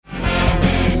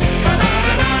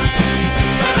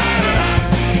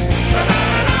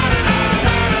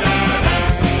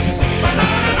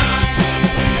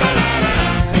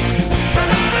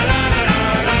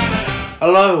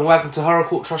Hello and welcome to Horror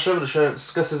Court Trash Over, the show that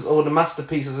discusses all the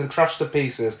masterpieces and trash to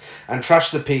pieces and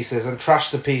trash to pieces and trash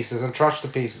to pieces and trash to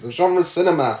pieces of genre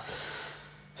cinema.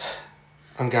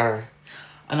 I'm Gary.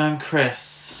 And I'm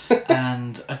Chris.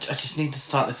 And I just need to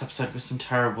start this episode with some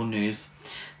terrible news.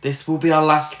 This will be our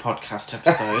last podcast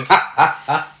episode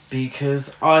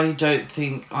because I don't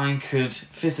think I could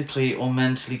physically or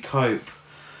mentally cope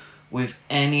with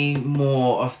any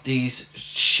more of these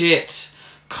shit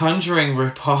Conjuring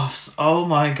rip-offs. Oh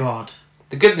my god.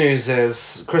 The good news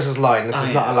is, Chris is lying, this is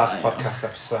not our last podcast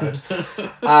episode.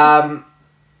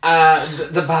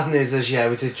 The bad news is,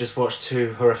 we did just watch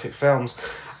 2 horrific films.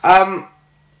 So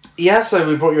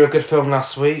we brought you a good film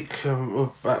last week. We're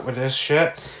back with this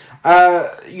shit.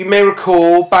 You may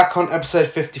recall, back on episode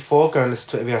 54, go and listen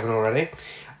to it if you haven't already,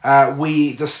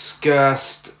 we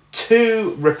discussed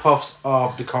 2 rip-offs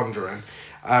of The Conjuring.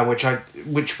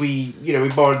 Which we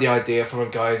borrowed the idea from a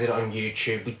guy who did it on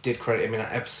YouTube. We did credit him in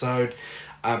that episode.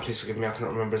 Please forgive me, I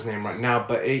cannot remember his name right now.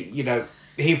 But he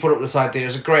thought up this idea. It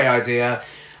was a great idea.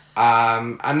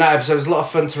 And that episode was a lot of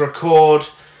fun to record.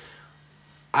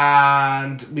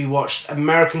 And we watched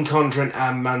American Conjuring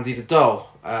and Mandy the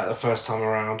Doll the first time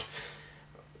around.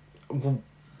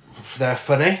 They're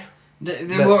funny.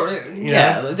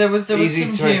 There was some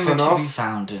humour to be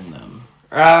found in them.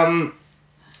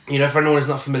 For anyone who's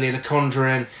not familiar, The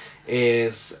Conjuring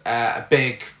is a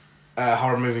big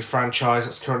horror movie franchise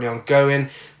that's currently ongoing.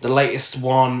 The latest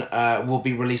one will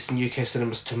be released in UK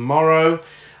cinemas tomorrow,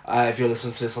 if you're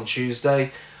listening to this on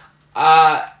Tuesday.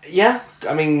 The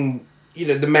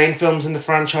main films in the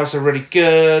franchise are really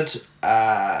good.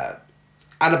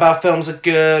 Annabelle films are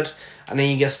good. And then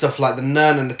you get stuff like The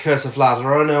Nun and The Curse of La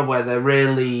Llorona, where they're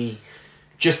really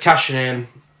just cashing in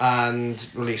and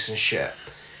releasing shit.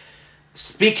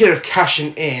 Speaking of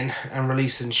cashing in and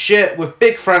releasing shit, with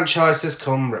big franchises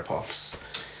come rip-offs.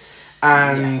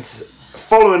 And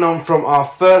following on from our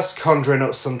first Conjuring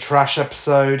Up Some Trash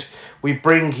episode, we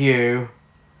bring you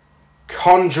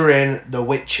Conjuring the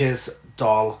Witch's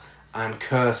Doll and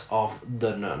Curse of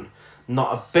the Nun.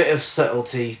 Not a bit of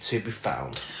subtlety to be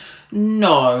found.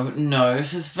 No.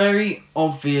 This is very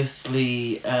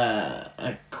obviously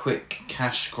a quick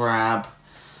cash grab.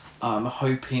 I'm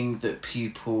hoping that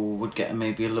people would get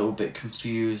maybe a little bit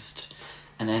confused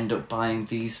and end up buying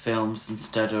these films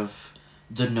instead of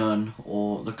The Nun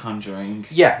or The Conjuring.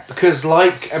 Yeah, because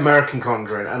like American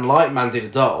Conjuring and like Mandy the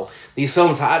Doll, these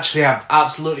films actually have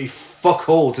absolutely fuck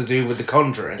all to do with The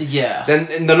Conjuring. Yeah.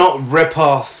 Then they're not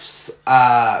rip-offs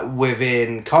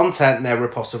within content, they're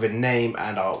rip-offs within name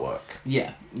and artwork.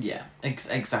 Yeah,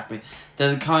 exactly.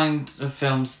 They're the kind of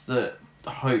films that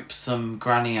hope some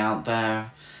granny out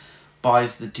there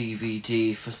buys the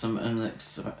DVD for some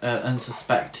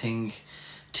unsuspecting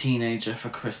teenager for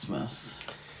Christmas.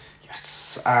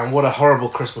 Yes, and what a horrible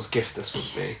Christmas gift this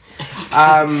would be.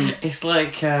 It's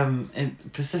like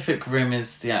Pacific Rim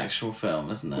is the actual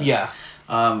film, isn't it? Yeah.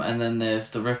 And then there's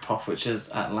the rip-off, which is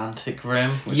Atlantic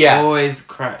Rim, which always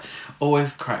cracks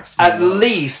me At up.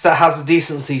 least that has the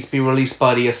decency to be released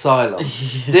by the Asylum.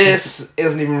 This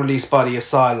isn't even released by the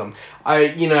Asylum.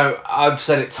 I've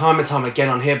said it time and time again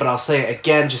on here, but I'll say it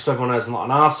again just so everyone knows I'm not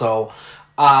an arsehole.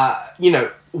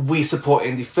 We support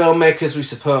indie filmmakers, we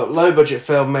support low-budget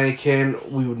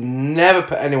filmmaking. We would never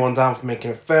put anyone down for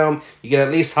making a film. You get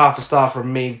at least half a star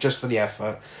from me just for the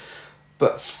effort.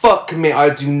 But fuck me, I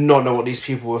do not know what these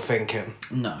people were thinking.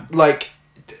 No. Let's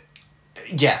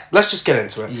just get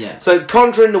into it. Yeah. So,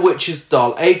 Conjuring the Witch's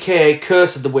Doll, a.k.a.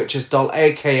 Curse of the Witch's Doll,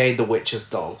 a.k.a. The Witch's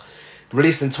Doll.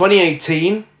 Released in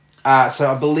 2018. So,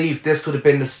 I believe this would have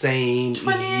been the same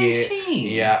 2018?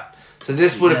 year. Yeah. So,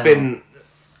 this would have been,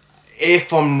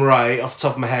 if I'm right, off the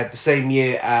top of my head, the same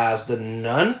year as The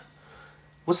Nun.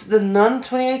 Was it The Nun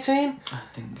 2018? I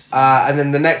think so. And then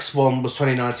the next one was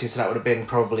 2019, so that would have been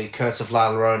probably Curse of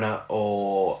La Llorona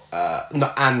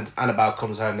and Annabelle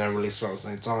Comes Home. They're released around the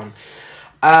same time.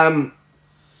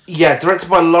 Directed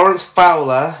by Lawrence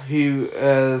Fowler, who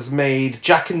has made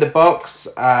Jack in the Box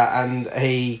and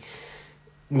a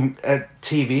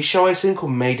TV show, I think,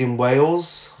 called Made in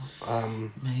Wales.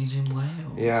 Made in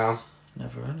Wales? Yeah.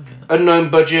 Never heard of it.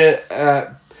 Unknown budget.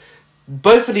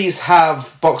 Both of these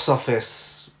have box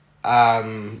office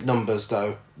numbers,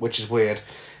 though, which is weird.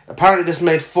 Apparently this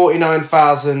made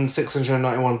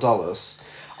 $49,691.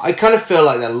 I kind of feel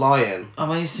like they're lying. Am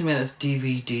I assuming it's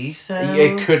DVD sales?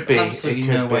 It could be. Absolutely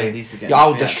no way these are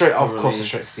getting they're straight. Of course, they're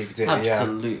straight to DVD.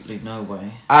 Absolutely no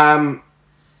way.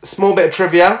 Small bit of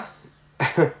trivia.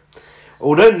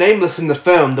 Although nameless in the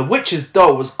film, the Witch's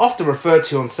Doll was often referred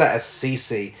to on set as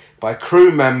Cece by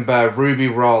crew member Ruby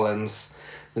Rawlins.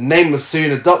 The name was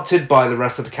soon adopted by the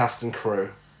rest of the cast and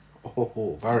crew.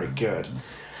 Oh, very good.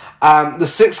 The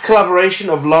sixth collaboration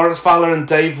of Lawrence Fowler and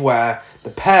Dave Ware. The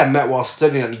pair met while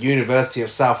studying at the University of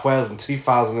South Wales in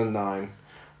 2009.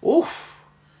 Oof.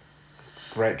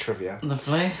 Great trivia.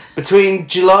 Lovely. Between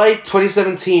July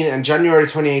 2017 and January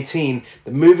 2018,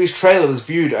 the movie's trailer was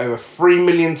viewed over 3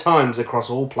 million times across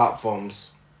all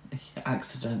platforms.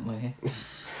 Accidentally.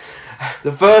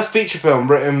 The first feature film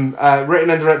written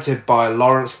and directed by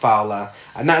Lawrence Fowler.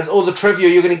 And that is all the trivia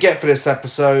you're going to get for this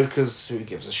episode, because who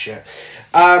gives a shit?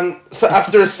 So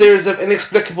after a series of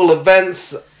inexplicable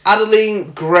events,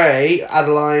 Adeline Gray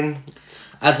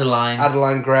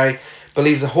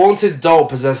believes a haunted doll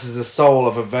possesses the soul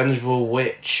of a vengeful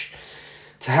witch.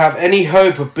 To have any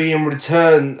hope of being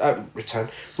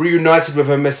reunited with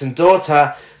her missing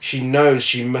daughter, she knows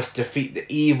she must defeat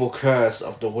the evil curse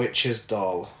of the witch's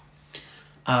doll.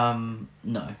 No.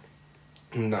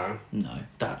 No. No,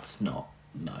 that's not.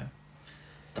 No.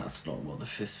 That's not what the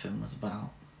first film was about.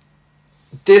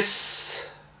 This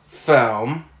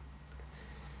film,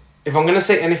 if I'm going to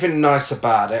say anything nice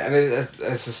about it, and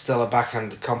it's still a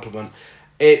backhanded compliment,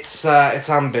 it's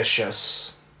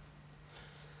ambitious.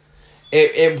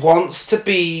 It wants to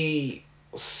be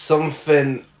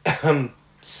something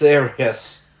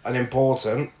serious and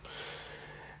important,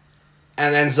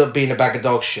 and ends up being a bag of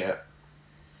dog shit.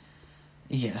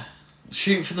 Yeah.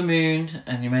 Shoot for the moon,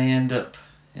 and you may end up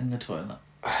in the toilet.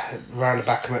 Round the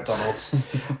back of McDonald's.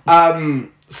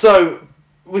 So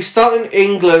we start in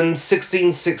England,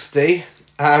 1660.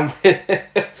 We're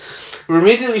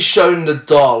immediately shown the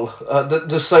doll,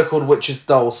 the so-called witch's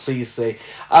doll, Cece.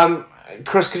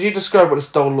 Chris, could you describe what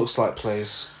this doll looks like,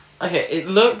 please? Okay, it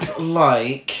looks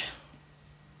like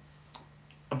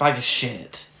a bag of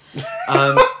shit.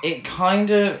 It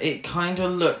kind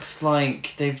of looks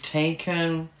like they've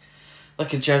taken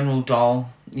like a general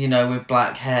doll, you know, with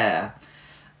black hair,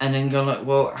 and then gone like,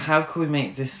 well, how can we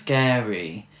make this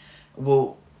scary?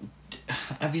 Well,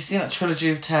 have you seen that Trilogy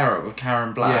of Terror with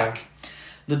Karen Black? Yeah.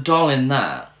 The doll in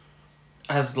that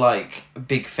has like a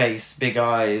big face, big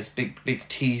eyes, big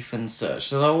teeth and such.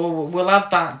 So like, well, we'll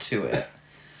add that to it,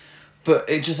 but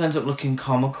it just ends up looking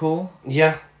comical.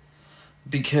 Yeah,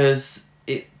 because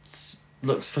it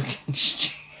looks fucking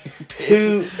stupid.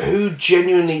 Who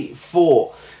genuinely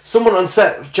thought? Someone on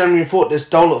set genuinely thought this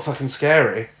doll looked fucking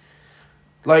scary.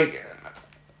 Like,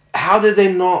 how did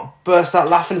they not burst out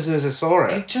laughing as soon as they saw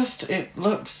it? It just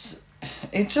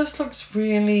looks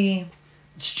really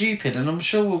stupid, and I'm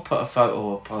sure we'll put a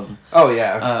photo up on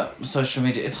social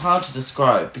media. It's hard to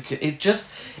describe because it just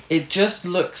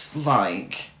looks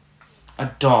like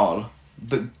a doll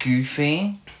but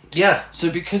goofy. Yeah. So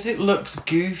because it looks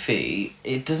goofy,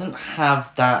 it doesn't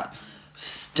have that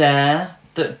stare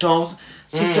that dolls.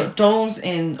 So dolls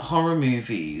in horror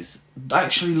movies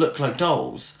actually look like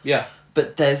dolls. Yeah.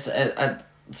 But there's a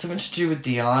something to do with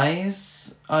the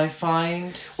eyes, I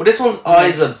find. Well, this one's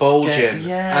eyes are bulging.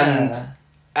 Yeah.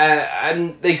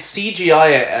 And they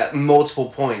CGI it at multiple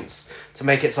points to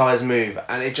make its eyes move,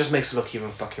 and it just makes it look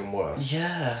even fucking worse.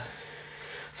 Yeah.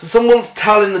 So someone's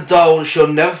telling the doll she'll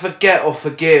never forget or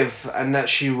forgive, and that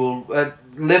she will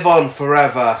live on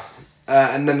forever,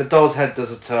 and then the doll's head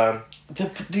does a turn.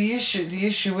 The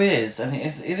issue is, and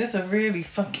it is a really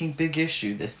fucking big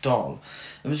issue, this doll.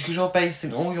 It was because you're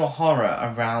basing all your horror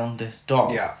around this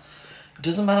doll. Yeah. It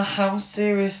doesn't matter how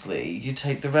seriously you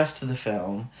take the rest of the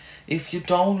film, if your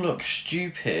doll looks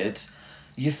stupid,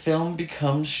 your film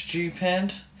becomes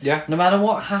stupid. Yeah. No matter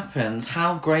what happens,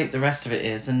 how great the rest of it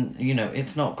is, and, you know,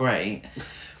 it's not great,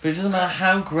 but it doesn't matter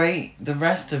how great the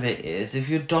rest of it is, if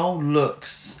your doll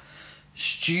looks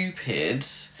stupid,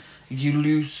 you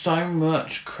lose so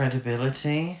much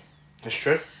credibility. That's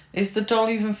true. Is the doll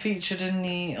even featured in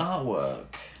the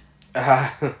artwork?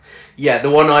 Yeah, the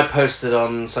one I posted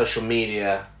on social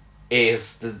media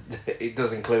it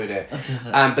does include it.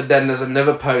 But then there's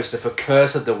another poster for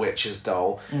Curse of the Witch's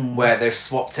doll, where they've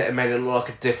swapped it and made it look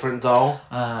like a different doll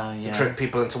to trick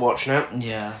people into watching it.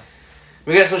 Yeah.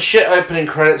 We get some shit opening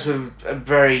credits with a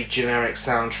very generic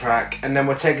soundtrack, and then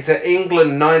we're taken to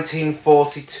England,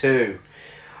 1942.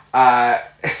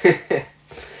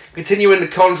 Continuing the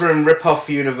Conjuring rip-off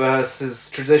universe's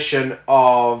tradition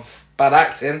of bad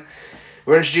acting,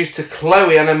 we're introduced to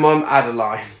Chloe and her mum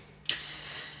Adeline.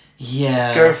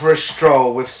 Yeah. Going for a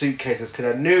stroll with suitcases to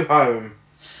their new home.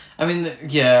 I mean,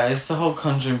 it's the whole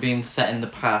Conjuring being set in the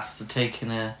past, so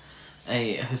taking a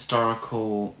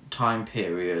historical time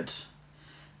period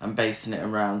and basing it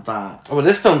around that. Oh, well,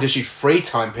 this film gives you 3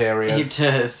 time periods. It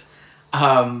does.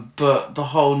 But the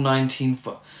whole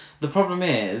The problem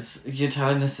is, you're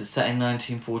telling us it's set in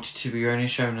 1942, but you're only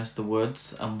showing us the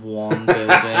woods and one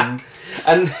building.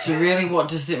 And so really, what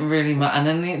does it really matter? And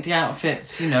then the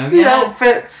outfits, the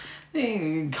outfits,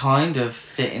 they kind of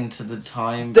fit into the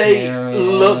time they period.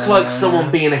 look like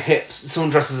someone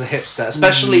dressed as a hipster,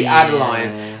 especially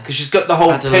Adeline, because she's got the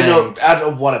whole Adelaide.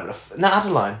 pin-up, whatever. No,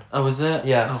 Adeline. Oh, was it?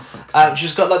 Yeah. Oh, fuck's sake.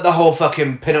 She's got like the whole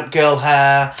fucking pin-up girl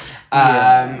hair.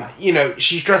 You know,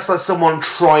 she's dressed like someone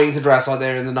trying to dress like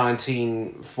they're in the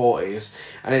 1940s,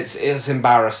 and it's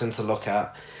embarrassing to look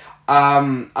at.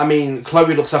 I mean,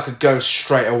 Chloe looks like a ghost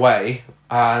straight away,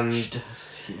 and She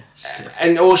does, yeah, she does.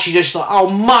 and all she just like, oh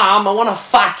mum, I want to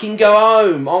fucking go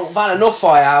home. I've had enough.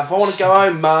 I want to go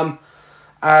home, mum.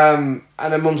 And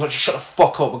then mum's like, shut the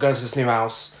fuck up. We're going to this new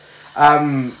house.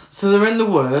 So they're in the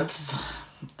woods,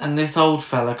 and this old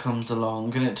fella comes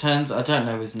along, and it turns... I don't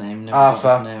know his name. Never got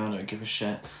Arthur. his name. I don't give a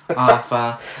shit.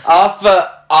 Arthur.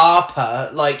 Arthur,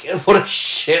 like, what a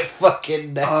shit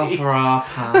fucking name.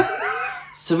 Arthur.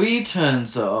 So he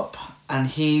turns up, and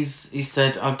he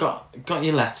said, I got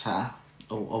your letter,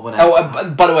 or whatever.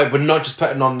 Oh, by the way, we're not just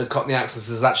putting on the Cockney accents.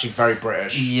 This is actually very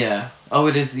British. Yeah. Oh,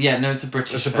 it is. Yeah, no, it's a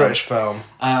British It's film. a British film.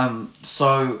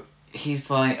 So he's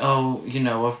like, oh, you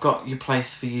know, I've got your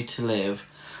place for you to live.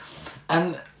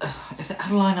 And is it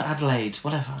Adeline or Adelaide?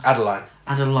 Whatever. Adeline.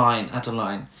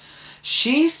 Adeline.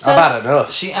 She says... I've had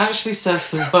enough. She actually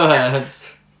says the words...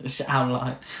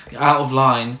 Out of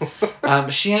line.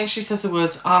 She actually says the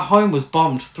words, our home was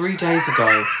bombed 3 days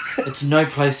ago. It's no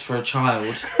place for a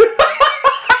child.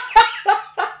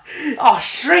 Oh,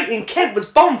 Street in Kent was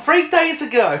bombed 3 days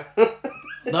ago.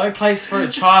 No place for a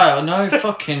child. No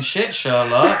fucking shit,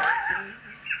 Sherlock.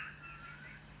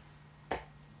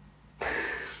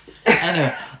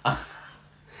 Anyway.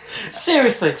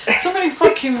 Seriously, somebody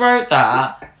fucking wrote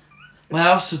that. My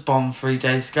house was bombed 3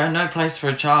 days ago. No place for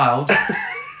a child.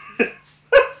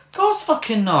 Of course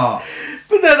fucking not.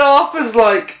 But then Arthur's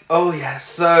like, oh yeah,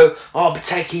 so I'll be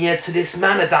taking you to this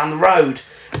manor down the road.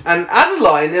 And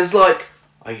Adeline is like,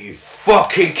 are you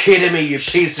fucking kidding me, you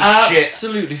piece of shit?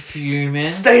 Absolutely fuming.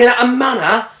 Staying at a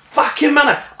manor? Fucking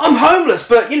manor. I'm homeless,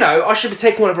 but, you know, I should be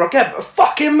taking whatever I get, but a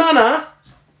fucking manor.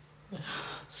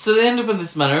 So they end up in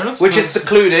this manor. It looks Which is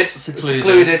secluded.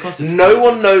 Secluded. Of course it's No secluded.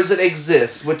 one knows it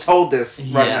exists. We're told this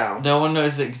right now. No one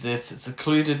knows it exists. It's a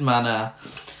secluded manor.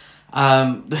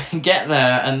 They get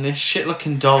there and this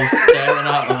shit-looking doll staring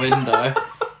out the window.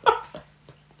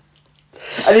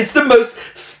 And it's the most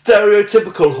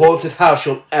stereotypical haunted house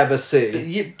you'll ever see.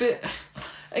 Yeah, but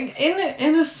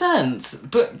in a sense,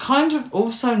 but kind of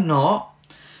also not,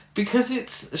 because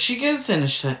she goes in and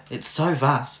she said, it's so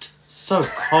vast, so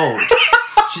cold.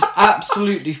 She's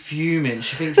absolutely fuming.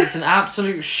 She thinks it's an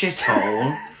absolute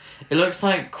shithole. It looks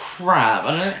like crap,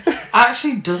 and it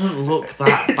actually doesn't look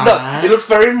that bad. No, it looks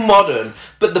very modern,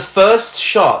 but the first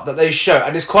shot that they show,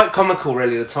 and it's quite comical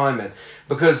really, the timing,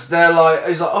 because they're like,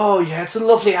 he's like, oh yeah, it's a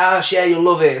lovely house, yeah, you'll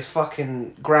love it, it's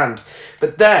fucking grand.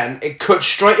 But then it cuts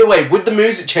straight away, with the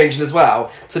music changing as well,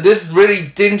 to this really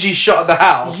dingy shot of the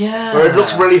house, where it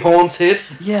looks really haunted.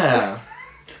 Yeah.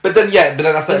 But then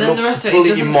after it looks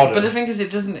completely modern. But the thing is,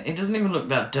 it doesn't even look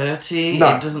that dirty.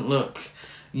 No. It doesn't look,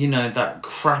 you know, that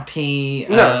crappy.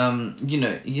 No. You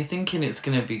know, you're thinking it's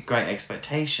gonna be great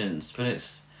expectations, but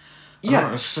it's.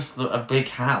 Yeah. It's just a big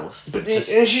house. But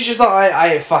and she's just like,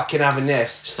 I ain't fucking having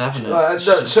this. Just having it.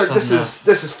 So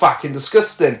this is fucking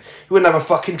disgusting. You wouldn't have a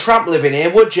fucking tramp living here,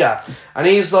 would ya? And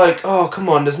he's like, oh, come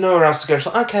on, there's nowhere else to go. She's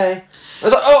like, okay. I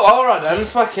was like, oh, alright then,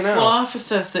 fucking hell. Well, Arthur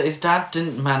says that his dad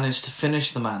didn't manage to finish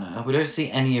the manor. We don't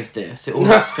see any of this. It all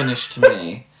looks finished to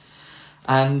me.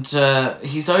 And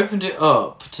he's opened it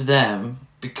up to them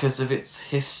because of its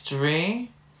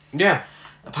history. Yeah.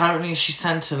 Apparently she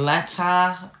sent a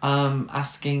letter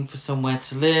asking for somewhere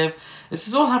to live. This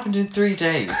has all happened in 3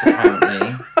 days,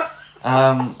 apparently.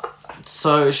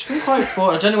 So she's been quite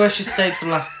I don't know where she stayed for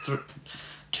the last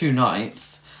 2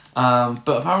 nights. But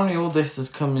apparently all this has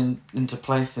come into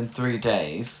place in 3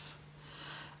 days.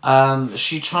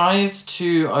 She tries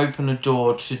to open a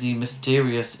door to the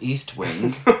mysterious East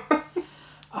Wing.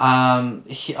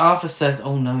 Arthur says,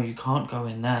 oh no, you can't go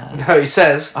in there. No, he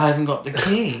says... I haven't got the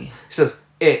key. He says,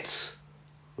 it's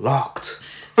locked.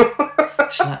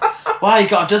 She's like, why, you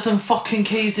got a dozen fucking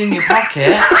keys in your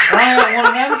pocket? Why don't one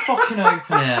of them fucking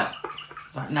open it?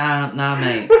 It's like, nah,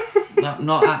 mate. No,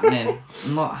 not happening.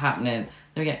 Not happening.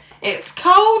 Then we get, it's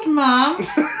cold, Mum.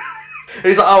 And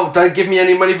he's like, oh, don't give me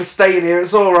any money for staying here,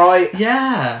 it's alright.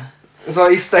 Yeah. It's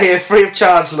like, you stay here free of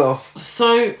charge, love.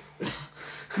 So,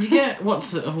 you get,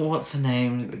 what's the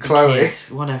name? The Chloe. kid,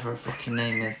 whatever her fucking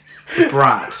name is. The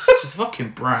brat. She's a fucking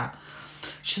brat.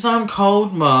 She's like, I'm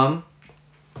cold, Mum.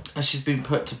 and she's been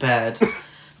put to bed.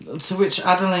 To which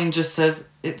Adeline just says,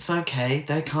 "It's okay,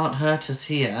 they can't hurt us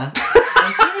here."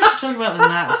 As soon as she's talking about the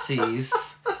Nazis,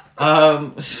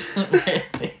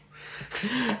 really.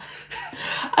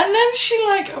 And then she,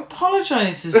 like,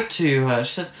 apologises to her.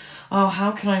 She says, "Oh,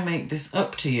 how can I make this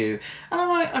up to you?" And I'm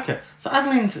like, okay, so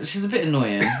she's a bit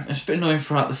annoying. She's a bit annoying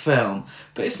throughout the film.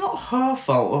 But it's not her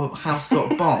fault a house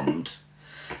got bombed.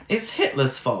 It's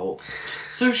Hitler's fault.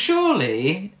 So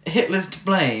surely Hitler's to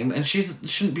blame and she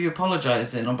shouldn't be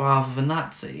apologising on behalf of a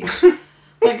Nazi.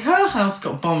 Like, her house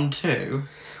got bombed too.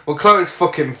 Well, Chloe's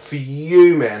fucking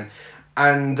fuming.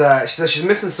 And she says she's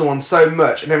missing someone so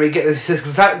much. And then we get this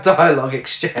exact dialogue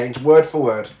exchange, word for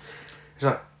word. She's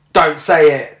like, "Don't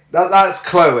say it." That's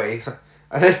Chloe. Like,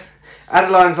 and then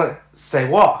Adeline's like, "Say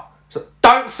what?" She's like,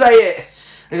 "Don't say it."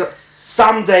 And he's like,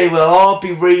 "Someday we'll all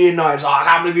be reunited." She's like, "I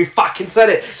can't believe you fucking said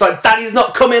it." It's like, "Daddy's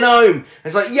not coming home." And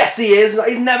it's like, "Yes, he is." Like,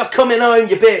 "He's never coming home,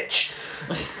 you bitch."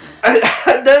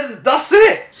 and then that's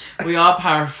it. We are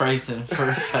paraphrasing for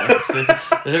effect.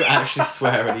 They don't actually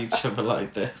swear at each other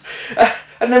like this.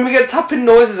 And then we get tapping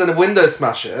noises and the window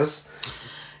smashes.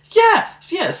 Yeah.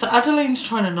 So Adeline's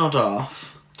trying to nod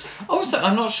off. Also,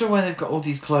 I'm not sure where they've got all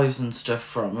these clothes and stuff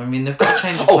from. I mean, they've got to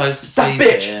change of clothes to that sleep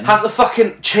bitch in. has a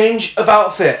fucking change of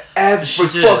outfit every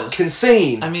fucking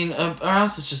scene. I mean, her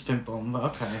house has just been bombed, but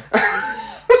okay.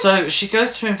 So she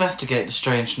goes to investigate the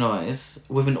strange noise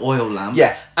with an oil lamp.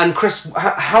 Yeah, and Chris,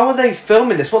 how are they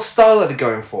filming this? What style are they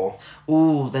going for?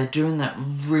 Oh, they're doing that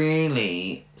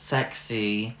really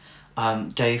sexy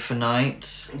day for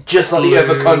night. Just like the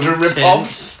other Conjuring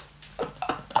rip-offs.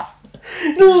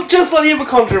 No, just like the other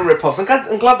Conjuring rip-offs. I'm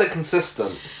glad they're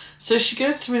consistent. So she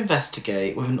goes to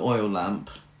investigate with an oil lamp.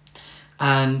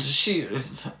 And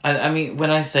I mean, when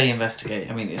I say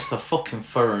investigate, I mean it's a fucking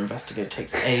thorough investigate. It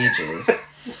takes ages.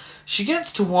 She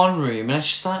gets to one room and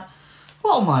she's like,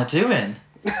 "What am I doing?"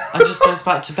 And just goes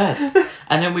back to bed.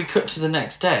 And then we cut to the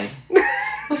next day.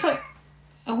 I was like,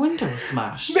 a window was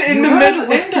smashed.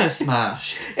 Window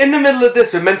smashed. In the middle of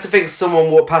this, we're meant to think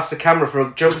someone walked past the camera for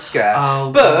a jump scare.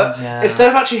 Oh, but God, yeah. Instead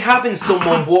of actually having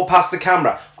someone walk past the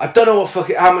camera, I don't know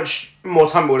how much more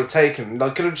time it would have taken.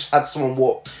 Like, could have just had someone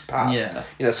walk past. Yeah.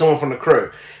 You know, someone from the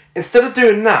crew. Instead of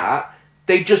doing that,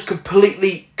 they just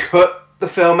completely cut the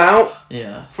film out.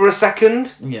 Yeah. For a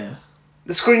second. Yeah.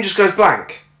 The screen just goes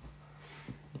blank.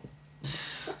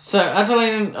 So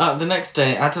Adeline, the next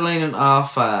day, Adeline and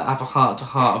Arthur have a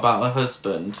heart-to-heart about her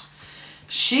husband.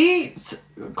 She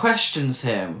questions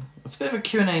him. It's a bit of a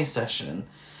Q&A session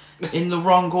in the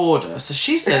wrong order. So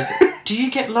she says, "Do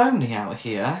you get lonely out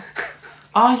here?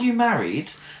 Are you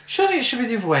married? Surely it should be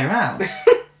the other way around."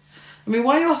 I mean,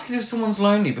 why are you asking if someone's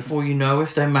lonely before you know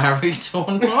if they're married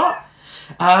or not?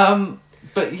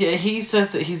 But yeah, he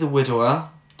says that he's a widower.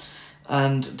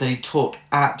 And they talk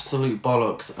absolute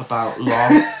bollocks about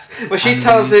loss. Well, she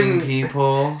tells him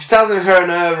people. She tells him her and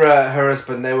her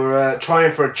husband, they were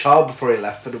trying for a child before he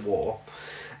left for the war,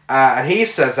 and he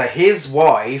says that his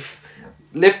wife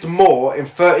lived more in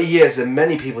 30 years than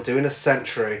many people do in a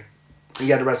century. And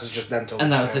yeah, the rest is just them talking.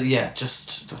 And that was it. Yeah,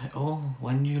 just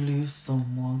when you lose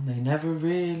someone, they never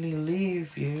really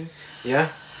leave you. Yeah.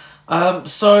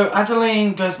 So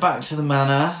Adeline goes back to the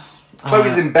manor.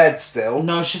 Chloe's in bed still.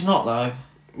 No, she's not though.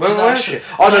 Where is she?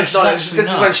 Oh no, she's not.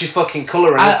 This is when she's fucking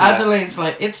colouring. Adeline's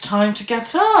like, "It's time to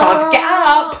get up. It's time to get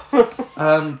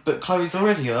up." But Chloe's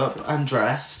already up and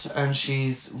dressed, and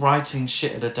she's writing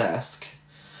shit at a desk.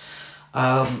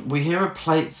 We hear a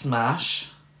plate smash,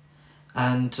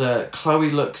 and Chloe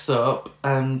looks up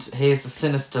and hears a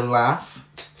sinister laugh.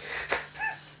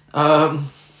 The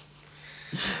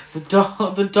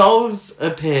dolls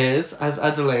appears as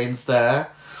Adeline's there.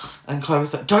 And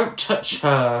Chloe's like, "Don't touch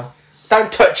her.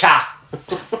 Don't touch her."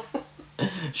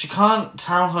 She can't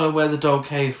tell her where the doll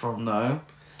came from, though.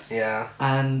 Yeah.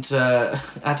 And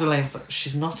Adeline's like,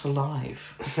 "She's not alive."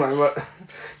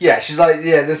 Yeah, she's like,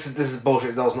 "Yeah, this is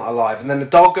bullshit. The doll's not alive." And then the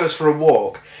dog goes for a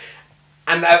walk.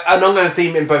 And an ongoing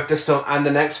theme in both this film and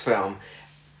the next film,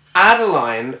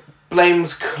 Adeline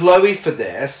blames Chloe for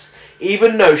this,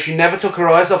 even though she never took her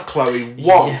eyes off Chloe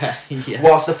once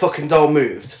whilst the fucking doll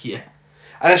moved. Yeah.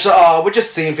 And it's like, we're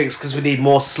just seeing things because we need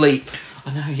more sleep.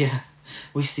 I know, yeah.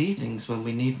 We see things when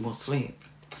we need more sleep.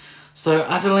 So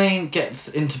Adeline gets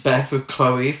into bed with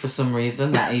Chloe for some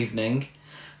reason that evening.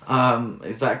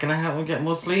 Is that going to help her get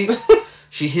more sleep?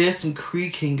 She hears some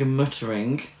creaking and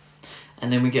muttering.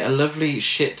 And then we get a lovely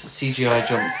shit CGI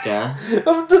jump scare.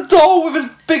 Of the doll with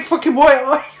his big fucking white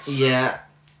eyes. Yeah.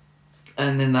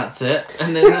 And then that's it.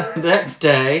 And then the next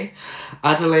day,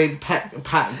 Adeline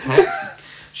packs.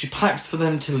 She packs for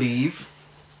them to leave.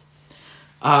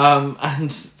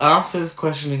 And Arthur's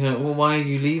questioning her, well, why are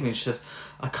you leaving? She says,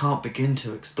 I can't begin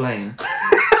to explain.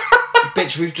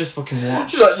 Bitch, we've just fucking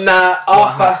watched. She's like, nah,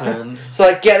 what Arthur. happened. So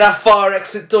like, get that fire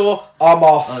exit door, I'm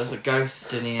off. Oh, there's a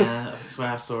ghost in here. I swear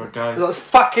I saw a ghost. That's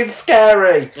fucking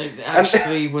scary. It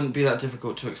actually wouldn't be that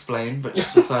difficult to explain, but she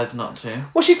decides not to.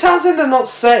 Well, she tells him they're not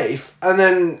safe, and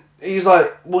then he's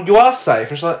like, well, you are safe.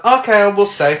 And she's like, okay, I will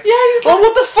stay. Yeah, he's like,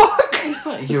 what the fuck? He's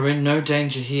like, you're in no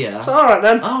danger here. So, alright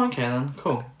then. Oh, okay then,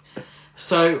 cool.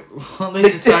 So, what they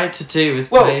decide to do is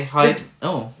play hide...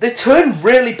 They turn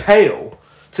really pale,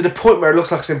 to the point where it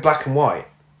looks like it's in black and white.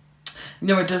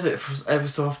 No, it does it every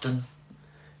so often.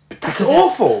 That's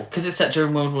awful. Because it's set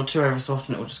during World War II, every so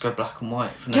often it will just go black and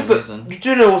white for no Yeah, but reason. you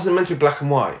do know it wasn't meant to be black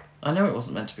and white. I know it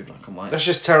wasn't meant to be black and white. That's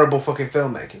just terrible fucking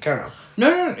filmmaking. Carry on.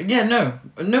 No,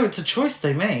 it's a choice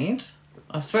they made.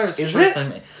 I swear it's a choice they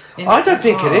made. I don't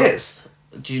think it is.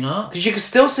 Do you not? Because you can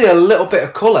still see a little bit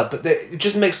of colour, but it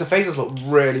just makes the faces look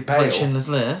really pale. Like Schindler's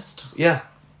List. Yeah.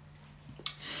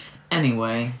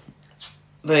 Anyway,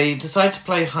 they decide to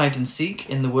play hide and seek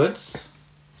in the woods.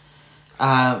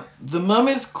 The mum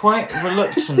is quite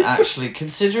reluctant, actually,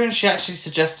 considering she actually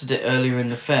suggested it earlier in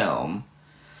the film.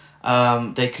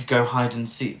 They could go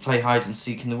play hide and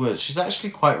seek in the woods. She's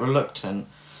actually quite reluctant.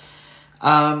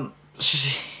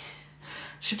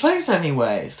 She plays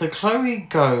anyway. So Chloe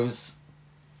goes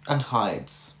and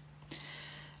hides.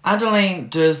 Adelaine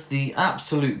does the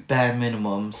absolute bare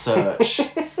minimum search,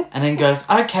 and then goes,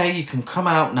 "Okay, you can come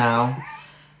out now."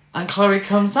 And Chloe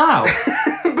comes out.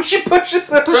 But she pushes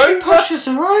her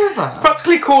over.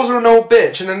 Practically calls her an old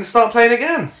bitch and then they start playing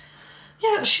again.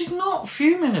 Yeah, she's not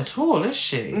fuming at all, is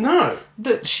she? No.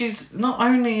 That she's, not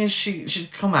only is she's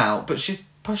come out, but she's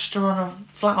pushed her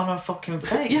flat on her fucking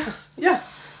face. Yeah.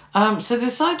 So they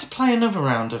decide to play another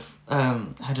round of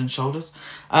Head and Shoulders.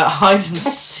 Hide and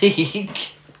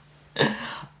seek.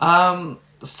 The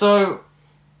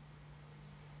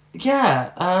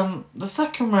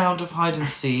second round of hide and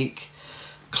seek,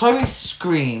 Chloe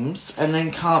screams and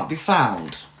then can't be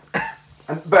found.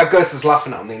 But a ghost is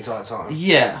laughing at him the entire time.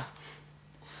 Yeah.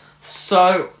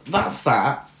 So that's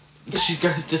that. She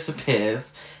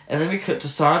disappears, and then we cut to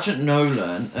Sergeant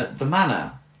Nolan at the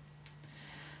manor.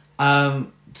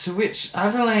 To which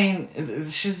Adelaine,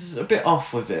 she's a bit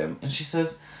off with him, and she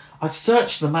says, "I've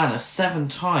searched the manor 7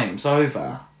 times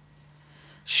over.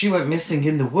 She went missing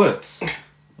in the woods."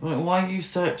 Why are you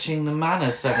searching the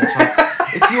manor 7 times?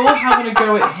 If you're having a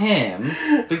go at him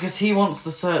because he wants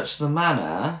to search the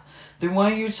manor, then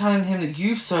why are you telling him that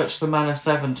you've searched the manor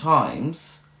 7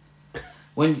 times?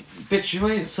 When, bitch, you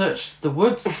ain't searched the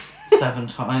woods 7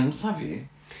 times, have you?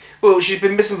 Well, she's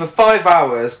been missing for 5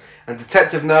 hours, and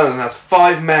Detective Nolan has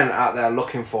 5 men out there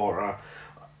looking for her.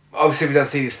 Obviously, we don't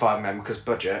see these 5 men because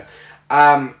budget.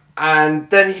 And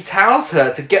then he tells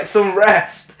her to get some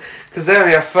rest, because they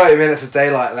only have 30 minutes of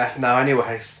daylight left now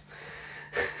anyways.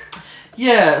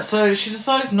 Yeah, so she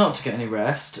decides not to get any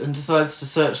rest, and decides to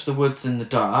search the woods in the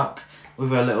dark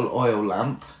with her little oil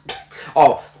lamp.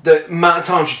 Oh, the amount of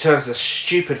time she turns this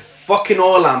stupid fucking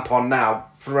oil lamp on now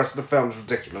for the rest of the film is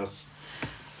ridiculous.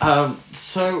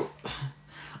 So,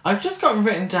 I've just got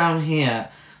written down here,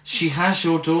 she has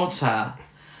your daughter.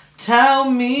 Tell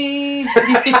me.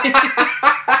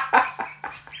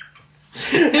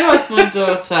 Who has my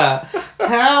daughter?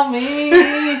 Tell me.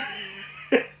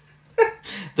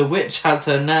 The witch has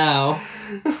her now.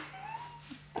 And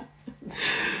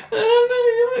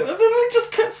then it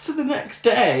just cuts to the next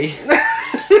day.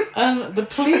 And the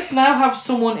police now have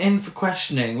someone in for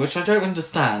questioning, which I don't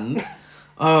understand.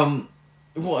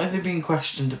 What are they being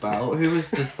questioned about? Who is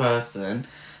this person?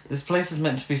 This place is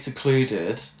meant to be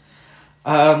secluded.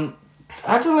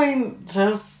 Adelaine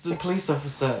tells the police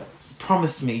officer,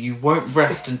 "Promise me you won't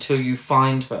rest until you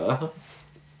find her."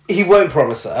 He won't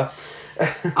promise her.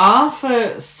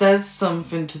 Arthur says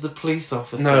something to the police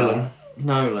officer.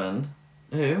 Nolan.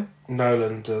 Who?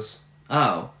 Nolan does.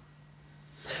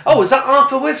 Oh, is that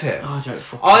Arthur with him? I don't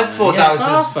fucking I know. thought that was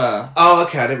Arthur. Oh,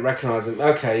 okay, I didn't recognise him.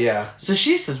 Okay, yeah. So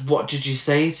she says, "What did you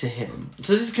say to him?"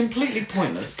 So this is completely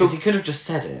pointless, because he could have just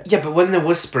said it. Yeah, but when they're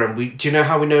whispering, do you know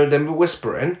how we know them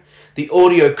whispering? The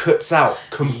audio cuts out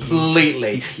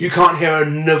completely. You can't hear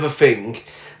another thing.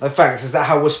 Like, thanks, is that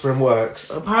how whispering works?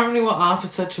 Apparently what Arthur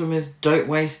said to him is, "Don't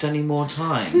waste any more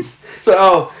time."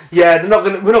 So, we're not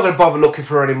gonna bother looking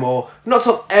for her anymore. Knocked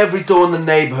on every door in the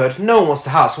neighbourhood. No one wants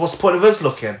the house. What's the point of us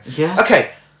looking? Yeah.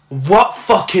 Okay, what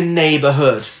fucking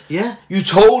neighbourhood? Yeah. You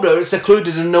told her it's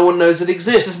secluded and no one knows it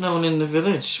exists. Because no one in the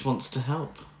village wants to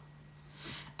help.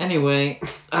 Anyway,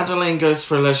 Adelaine goes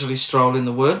for a leisurely stroll in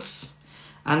the woods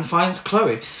and finds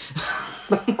Chloe.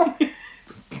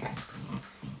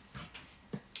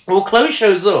 Well, Chloe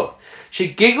shows up. She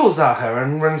giggles at her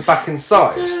and runs back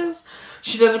inside. Yes.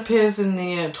 She then appears in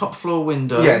the top floor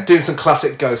window. Yeah, doing some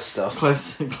classic ghost stuff.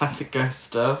 Classic ghost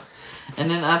stuff. And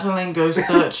then Adeline goes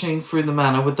searching through the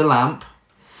manor with the lamp,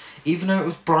 even though it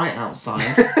was bright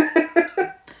outside.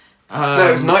 No,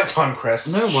 it was nighttime,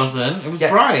 Chris. No, it wasn't. It was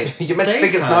bright. You're meant to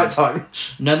think it's nighttime.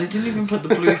 No, they didn't even put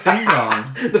the blue thing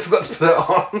on. They forgot to put it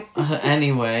on.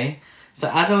 Anyway, so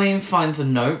Adeline finds a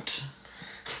note,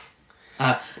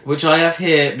 which I have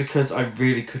here because I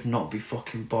really could not be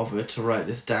fucking bothered to write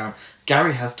this down.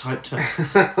 Gary has typed it.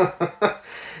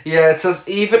 Yeah, it says,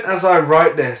 even as I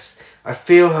write this, I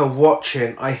feel her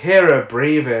watching, I hear her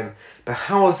breathing. But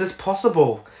how is this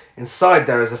possible? Inside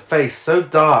there is a face so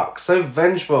dark, so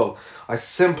vengeful, I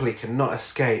simply cannot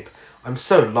escape. I'm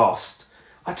so lost.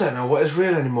 I don't know what is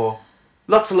real anymore.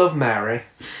 Lots of love, Mary.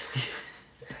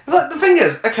 It's like, the thing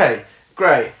is, okay,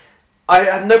 great. I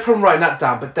had no problem writing that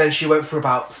down, but then she went for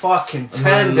about fucking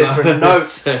 10 different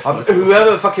notes of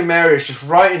whoever fucking Mary is just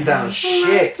writing down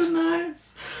shit.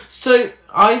 Nice. So,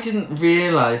 I didn't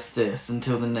realise this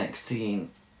until the next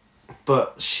scene,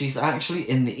 but she's actually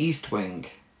in the East Wing,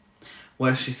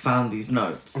 where she's found these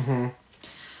notes.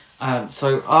 Mm-hmm.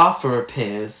 So Arthur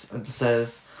appears and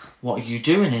says, "What are you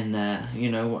doing in there?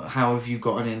 You know, how have you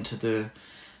gotten into the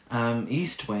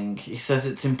East Wing?" He says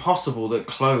it's impossible that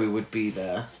Chloe would be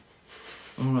there.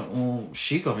 I'm like, well,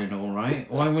 she got in all right.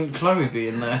 Why wouldn't Chloe be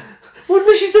in there? Well,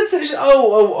 no, she said,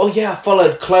 oh, yeah, I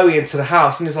followed Chloe into the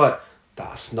house. And he's like,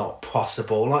 that's not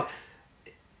possible. Like,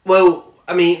 well,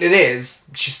 I mean, it is.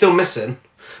 She's still missing.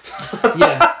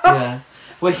 Yeah.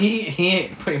 Well,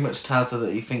 he pretty much tells her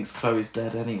that he thinks Chloe's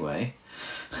dead anyway.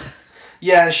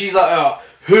 Yeah, and she's like, oh,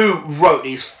 who wrote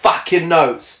these fucking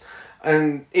notes?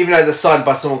 And even though they're signed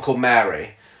by someone called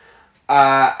Mary.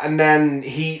 And then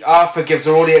Arthur gives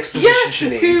her all the exposition she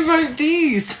needs. Who wrote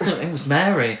these? It was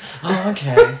Mary. Oh,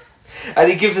 okay. And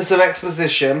he gives her some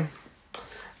exposition.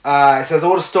 It says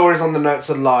all the stories on the notes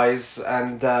are lies,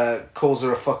 and calls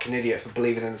her a fucking idiot for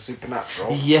believing in the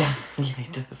supernatural. Yeah, he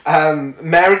does.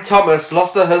 Mary Thomas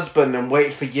lost her husband and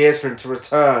waited for years for him to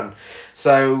return.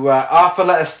 So Arthur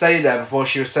let her stay there before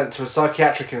she was sent to a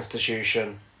psychiatric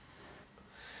institution.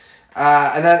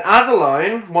 And then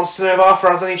Adeline wants to know if Arthur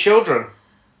has any children.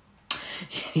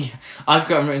 Yeah, I've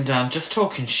got them written down. Just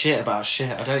talking shit about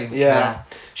shit. I don't even care.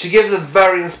 She gives a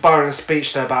very inspiring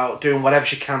speech though about doing whatever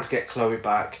she can to get Chloe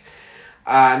back.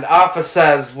 And Arthur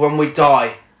says, when we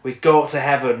die, we go up to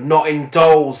heaven, not in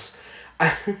dolls.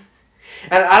 And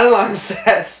Adeline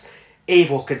says,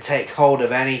 evil can take hold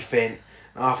of anything.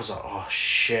 And Arthur's like, oh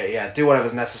shit, yeah, do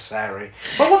whatever's necessary.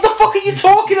 But what the fuck are you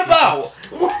talking about?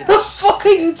 What the fuck are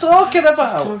you talking about?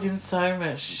 Just talking so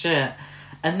much shit.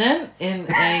 And then in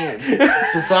a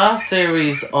bizarre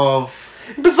series of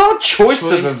bizarre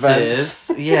choice of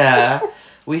events. Yeah,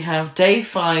 we have day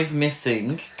 5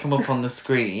 missing come up on the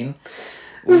screen.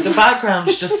 The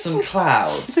background's just some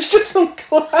clouds. It's just some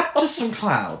clouds. Just some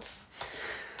clouds.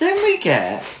 Then we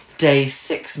get day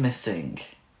 6 missing.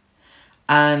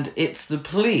 And it's the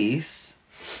police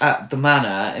at the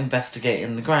manor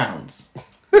investigating the grounds.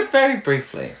 Very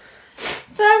briefly.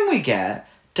 Then we get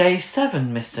day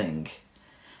 7 missing.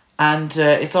 And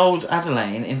it's old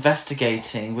Adeline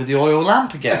investigating with the oil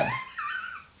lamp again.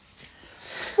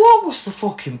 What was the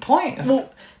fucking point of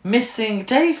missing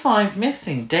day 5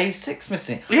 missing, day 6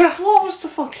 missing? Yeah. What was the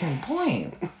fucking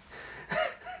point?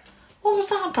 What was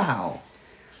that about?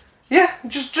 Yeah,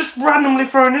 just randomly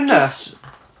thrown in there.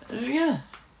 Yeah.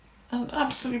 And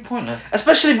absolutely pointless.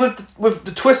 Especially with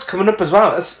the twist coming up as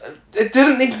well. It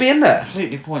didn't need to be in there.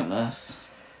 Completely pointless.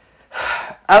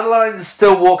 Adeline's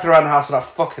still walking around the house with that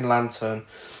fucking lantern.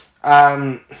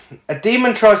 A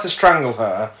demon tries to strangle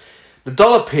her. The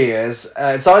doll appears,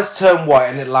 its eyes turn white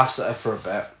and it laughs at her for a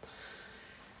bit.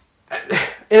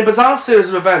 In a bizarre series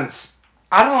of events,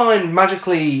 Adeline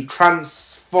magically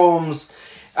transforms...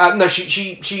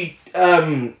 she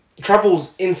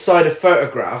travels inside a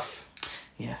photograph.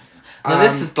 Yes. Now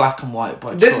this is black and white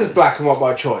by choice. This is black and white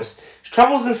by choice. She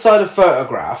travels inside a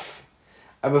photograph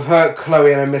with her,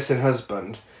 Chloe, and her missing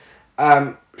husband.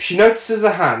 She notices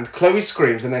a hand, Chloe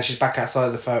screams, and then she's back outside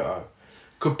of the photo.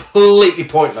 Completely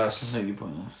pointless. Completely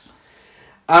pointless.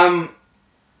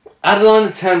 Adeline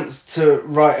attempts to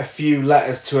write a few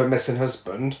letters to her missing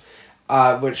husband,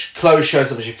 which Chloe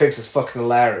shows up and she thinks is fucking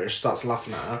hilarious. She starts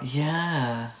laughing at her.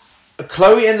 Yeah.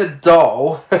 Chloe and the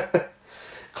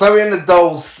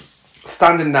doll's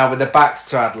standing now with their backs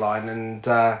to Adeline, and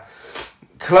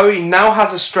Chloe now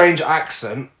has a strange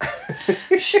accent.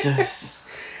 She does.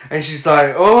 And she's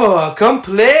like, oh, come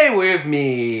play with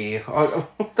me. Oh,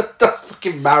 that's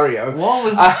fucking Mario. What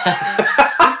was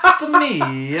that? It's the me,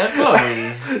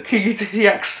 Chloe. Can you do the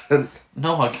accent?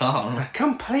 No, I can't.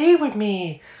 Come play with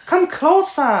me. Come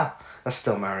closer. That's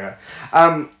still Mario.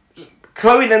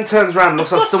 Chloe then turns around and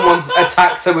looks like someone's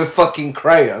attacked her with fucking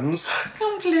crayons.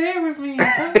 Come play with me.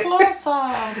 Come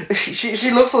closer.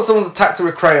 She looks like someone's attacked her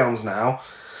with crayons now.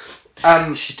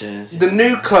 She does. The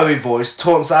new Chloe voice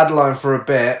taunts Adeline for a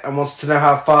bit and wants to know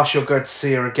how far she'll go to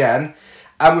see her again.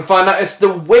 And we find out it's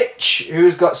the witch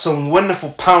who's got some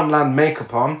wonderful Poundland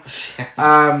makeup on.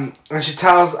 Yes. And she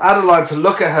tells Adeline to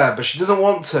look at her, but she doesn't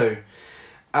want to.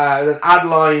 Then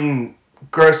Adeline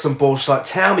grows some balls. She's like,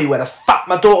 tell me where the fuck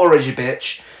my daughter is, you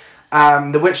bitch.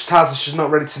 The witch tells her she's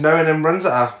not ready to know and then runs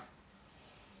at her.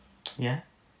 Yeah.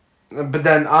 But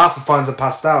then Arthur finds her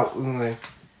passed out, doesn't he?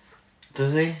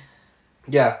 Does he?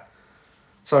 Yeah.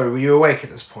 Sorry, were you awake at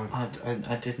this point?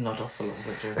 I did nod off a little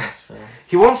bit during this film.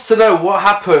 He wants to know what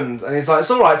happened, and he's like,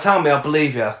 it's alright, tell me, I'll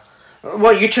believe you.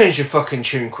 Well, you changed your fucking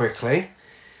tune quickly.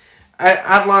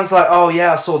 Adeline's like, oh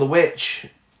yeah, I saw the witch.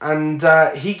 And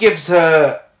he gives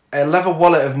her a leather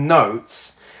wallet of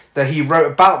notes that he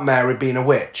wrote about Mary being a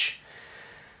witch.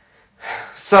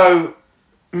 So,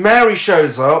 Mary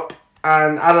shows up,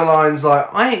 and Adeline's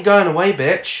like, I ain't going away,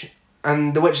 bitch.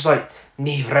 And the witch is like,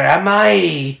 neither am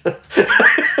I.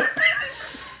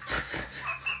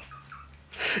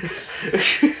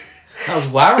 That was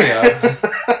Wario.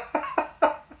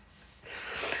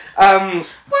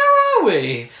 Where are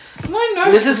we? My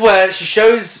notes. This is where she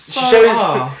shows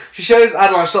Adeline. She's like,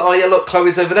 oh yeah, look,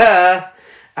 Chloe's over there.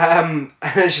 And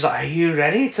then she's like, are you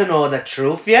ready to know the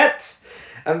truth yet?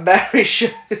 And Mary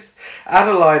shows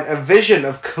Adeline a vision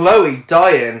of Chloe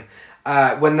dying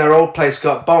when their old place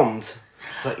got bombed.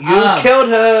 Like, you killed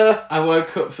her. I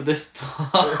woke up for this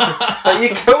part. Like,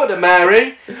 you killed her,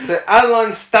 Mary. So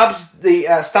Adeline stabs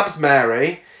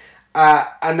Mary,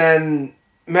 and then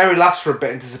Mary laughs for a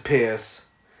bit and disappears.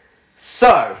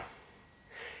 So,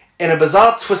 in a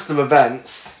bizarre twist of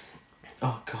events,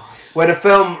 oh god, where the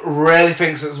film really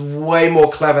thinks it's way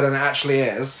more clever than it actually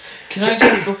is. Can I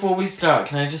just, before we start,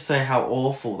 can I just say how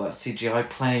awful that CGI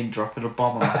plane dropping a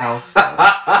bomb on the house was?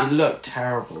 It looked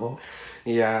terrible.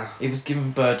 Yeah. It was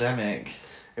given Birdemic.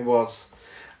 It was.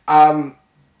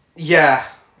 Yeah.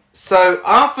 So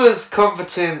Arthur's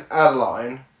comforting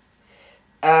Adeline,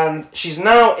 and she's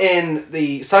now in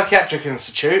the psychiatric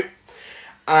institute,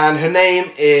 and her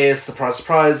name is, surprise,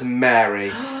 surprise, Mary.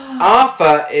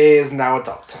 Arthur is now a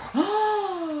doctor.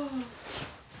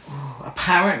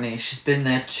 Apparently, she's been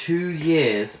there 2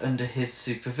 years under his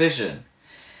supervision.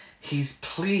 He's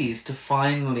pleased to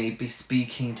finally be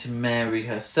speaking to Mary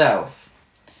herself.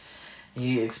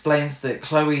 He explains that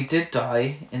Chloe did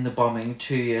die in the bombing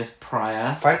 2 years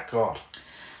prior. Thank God.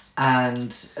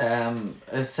 And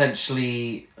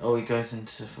essentially, he goes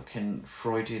into fucking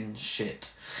Freudian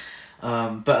shit.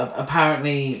 But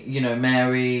apparently,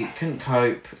 Mary couldn't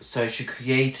cope, so she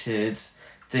created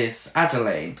this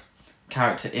Adelaide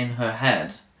character in her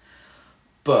head.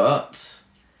 But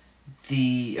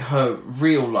her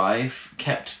real life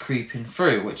kept creeping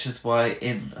through, which is why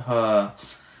in her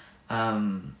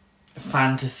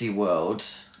fantasy world,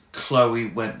 Chloe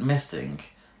went missing,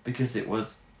 because it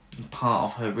was part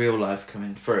of her real life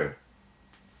coming through.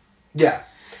 Yeah.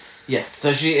 Yes,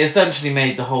 so she essentially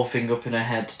made the whole thing up in her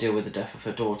head to deal with the death of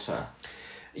her daughter.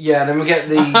 Yeah, then we get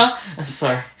the...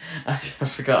 Sorry, I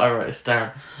forgot I wrote this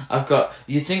down. I've got,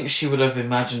 you'd think she would have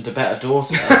imagined a better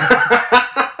daughter.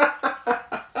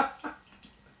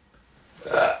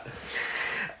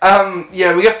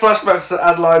 Yeah, we get flashbacks to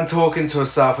Adeline talking to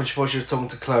herself when she thought she was talking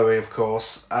to Chloe, of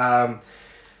course.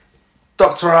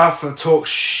 Dr. Arthur talks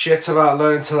shit about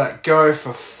learning to let go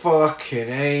for fucking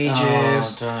ages.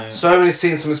 Oh, don't. So many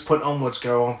scenes from this point onwards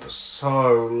go on for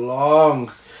so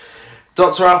long.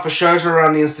 Dr. Arthur shows her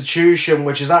around the institution,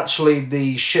 which is actually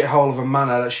the shithole of a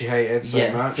manor that she hated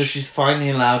so much. So she's finally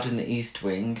allowed in the East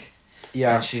Wing.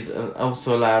 Yeah. And she's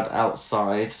also allowed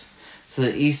outside. So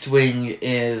the East Wing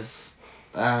is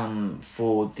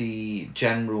for the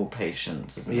general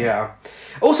patients, isn't it? Yeah.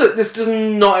 Also, this does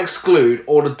not exclude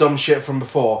all the dumb shit from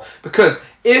before, because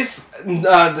if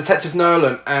Detective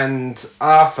Nolan and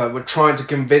Arthur were trying to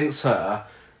convince her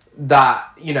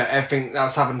that, everything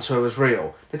that's happened to her was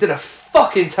real, they did a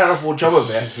fucking terrible job of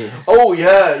it. Yeah. Oh,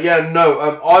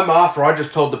 no, I'm Arthur, I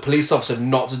just told the police officer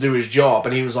not to do his job,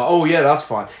 and he was like, oh, yeah, that's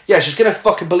fine. Yeah, she's gonna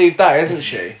fucking believe that, isn't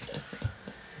she?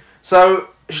 So...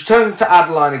 she turns into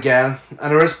Adeline again,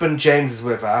 and her husband James is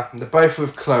with her. They're both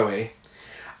with Chloe.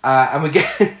 And we get...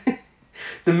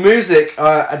 the music,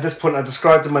 at this point I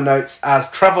described in my notes as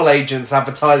travel agents'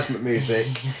 advertisement music,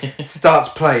 starts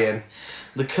playing.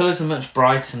 The colours are much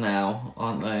brighter now,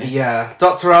 aren't they? Yeah,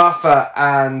 Dr. Arthur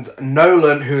and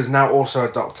Nolan, who is now also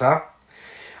a doctor,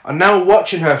 are now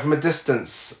watching her from a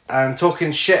distance and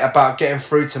talking shit about getting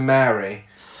through to Mary.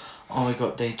 Oh my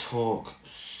god, they talk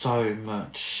so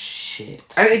much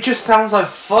shit. And it just sounds like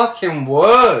fucking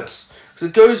words. 'Cause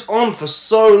it goes on for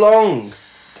so long.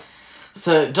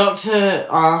 So, Dr.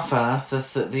 Arthur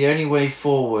says that the only way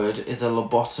forward is a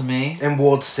lobotomy In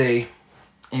Ward C.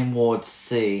 in Ward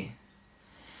C.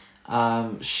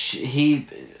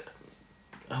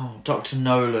 Dr.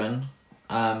 Nolan,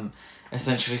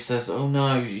 essentially says, oh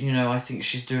no, I think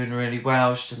she's doing really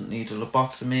well, she doesn't need a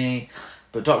lobotomy.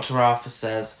 But Dr. Arthur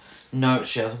says, no,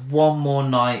 she has one more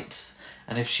night,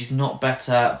 and if she's not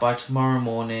better by tomorrow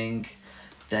morning,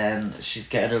 then she's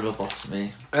getting a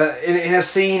lobotomy. In a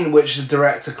scene which the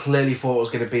director clearly thought was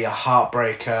going to be a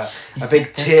heartbreaker, a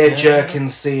big tear-jerking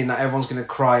scene that everyone's going to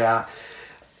cry at.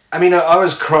 I mean, I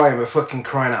was crying, but fucking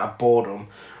crying out of boredom.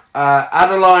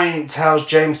 Adeline tells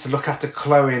James to look after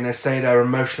Chloe and they say their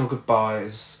emotional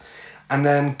goodbyes. And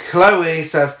then Chloe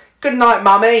says, good night,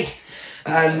 mummy.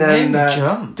 And then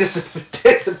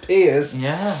disappears.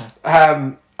 Yeah.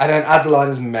 And then Adeline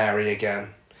is Mary again.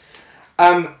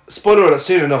 Spoiler alert,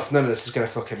 soon enough, none of this is going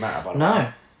to fucking matter, by the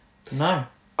way. No.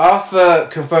 Arthur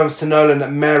confirms to Nolan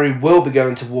that Mary will be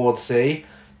going to Ward C.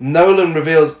 Nolan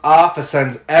reveals Arthur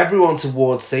sends everyone to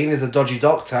Ward C and is a dodgy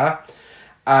doctor,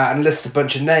 and lists a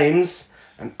bunch of names.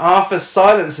 And Arthur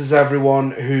silences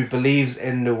everyone who believes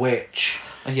in the witch.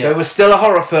 Yeah. So we're still a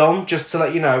horror film, just to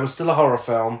let you know, we're still a horror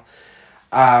film.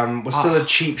 We're still a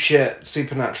cheap shit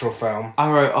supernatural film. I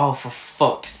wrote, oh, for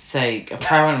fuck's sake.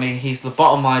 Apparently he's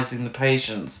lobotomizing the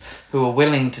patients who are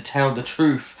willing to tell the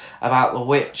truth about the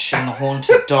witch and the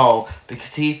haunted doll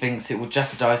because he thinks it will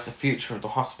jeopardize the future of the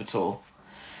hospital.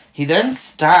 He then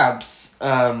stabs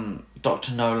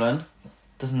Dr. Nolan,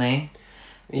 doesn't he?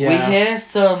 Yeah. We hear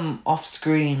some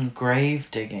off-screen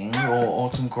grave digging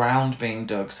or some ground being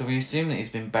dug, so we assume that he's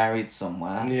been buried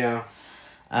somewhere. Yeah.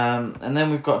 And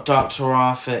then we've got Dr.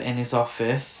 Arthur in his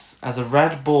office as a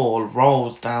red ball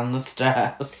rolls down the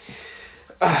stairs.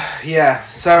 Yeah,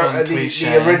 so the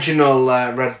Cliche. original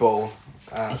Red Bull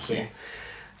scene.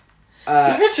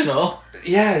 The original?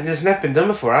 Yeah, there's never been done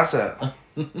before, has it?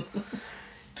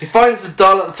 He finds the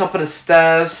doll at the top of the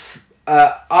stairs.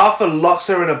 Arthur locks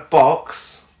her in a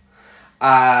box.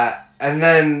 And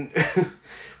then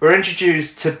we're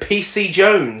introduced to PC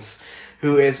Jones,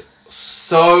 who is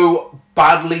so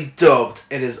badly dubbed,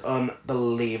 it is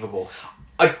unbelievable.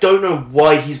 I don't know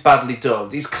why he's badly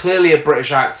dubbed. He's clearly a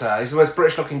British actor. He's the most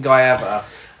British looking guy ever,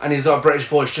 and he's got a British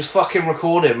voice. Just fucking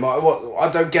record him. What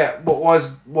I don't get.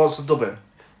 What's the dubbing?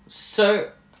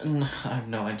 So, I have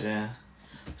no idea.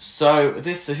 So,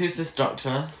 who's this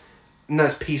doctor? No,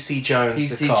 it's PC Jones.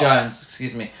 PC Jones,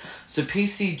 excuse me. So,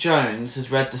 PC Jones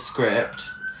has read the script,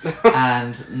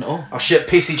 and... Oh shit,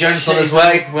 PC Jones on his he's way.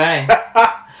 On his way.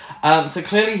 So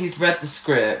clearly he's read the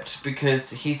script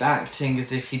because he's acting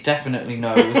as if he definitely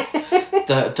knows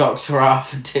that Dr.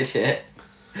 Arthur did it.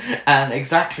 And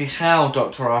exactly how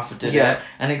Dr. Arthur did it.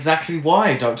 And exactly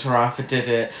why Dr. Arthur did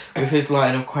it with his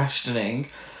line of questioning.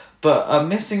 But a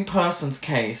missing persons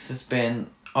case has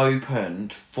been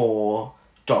opened for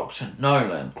Dr.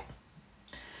 Nolan.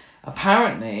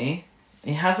 Apparently,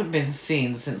 he hasn't been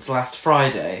seen since last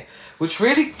Friday, which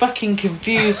really fucking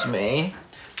confused me.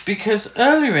 Because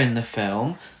earlier in the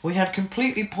film, we had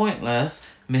completely pointless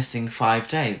missing 5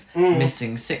 days,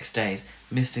 missing 6 days,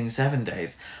 missing 7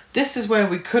 days. This is where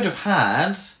we could have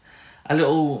had a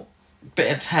little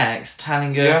bit of text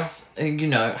telling us,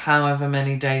 however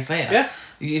many days later. Yeah.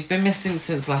 He's been missing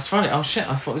since last Friday. Oh shit,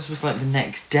 I thought this was like the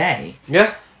next day.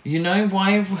 Yeah. You know,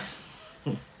 why have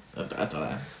we... I don't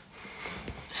know.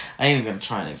 I ain't even going to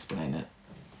try and explain it.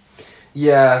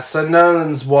 Yeah, so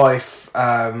Nolan's wife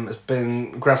has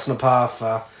been grassing up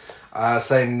Arthur,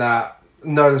 saying that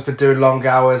Nolan's been doing long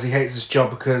hours, he hates his job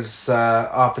because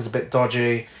Arthur's a bit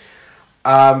dodgy.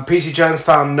 PC Jones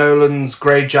found Nolan's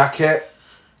grey jacket,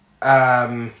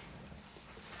 and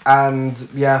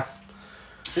yeah.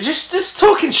 Just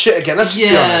talking shit again, let's just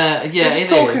be honest. Yeah, just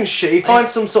talking shit. He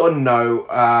finds some sort of note.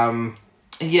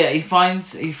 He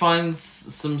finds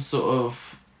some sort of...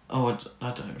 Oh,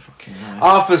 I don't fucking know.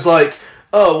 Arthur's like,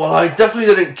 oh, well, I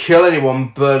definitely didn't kill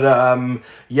anyone, but,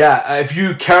 if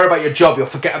you care about your job, you'll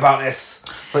forget about this.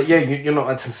 But, yeah, you're not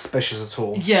that suspicious at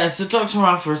all. Yeah, so Dr.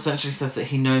 Arthur essentially says that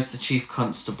he knows the chief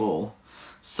constable,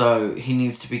 so he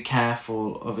needs to be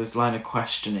careful of his line of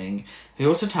questioning. He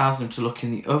also tells him to look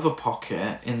in the other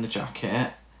pocket in the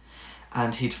jacket,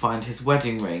 and he'd find his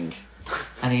wedding ring.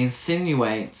 And he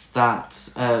insinuates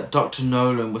that Dr.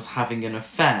 Nolan was having an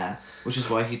affair, which is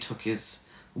why he took his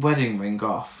wedding ring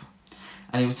off.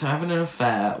 And he was having an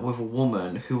affair with a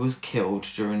woman who was killed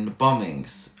during the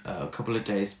bombings a couple of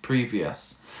days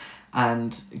previous.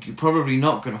 And you're probably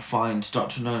not going to find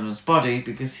Dr. Nolan's body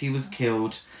because he was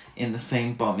killed in the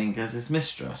same bombing as his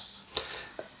mistress.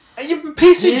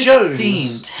 PC Jones. This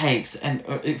scene takes, and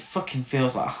it fucking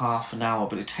feels like half an hour,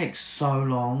 but it takes so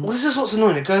long. Well, this is what's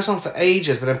annoying. It goes on for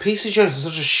ages, but then PC Jones is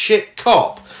such a shit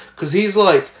cop because he's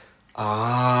like,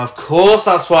 of course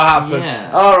that's what happened.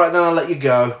 Yeah. All right, then I'll let you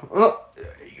go. Oh,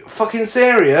 you fucking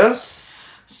serious?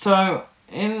 So,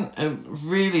 in a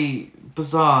really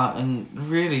bizarre and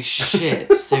really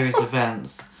shit series of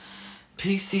events,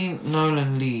 PC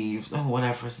Nolan leaves. Oh,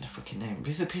 whatever is the fucking name?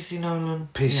 Is it PC Nolan?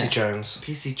 PC Jones.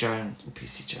 PC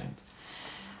Jones.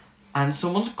 And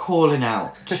someone's calling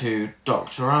out to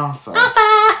Dr. Arthur.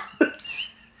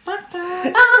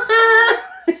 Doctor!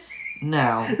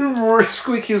 Now,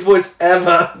 Squeakiest voice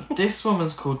ever. this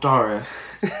woman's called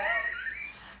Doris.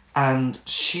 And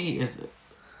she is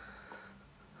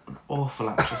an awful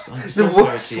actress. I'm so The sorry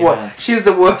worst to one. hear. She's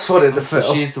the worst one in the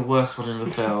film. She's the worst one in the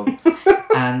film.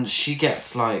 And she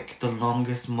gets like the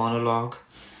longest monologue.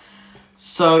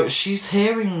 So she's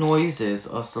hearing noises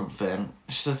or something.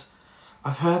 She says,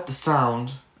 I've heard the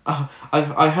sound. I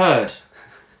heard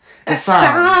the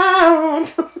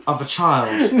sound of a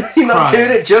child. You're not crying.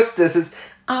 doing it justice. It's,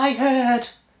 I heard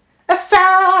a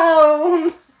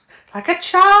sound like a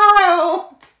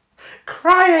child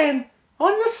crying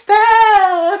on the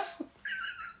stairs.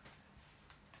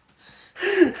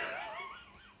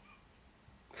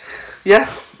 Yeah.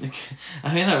 I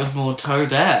think that was more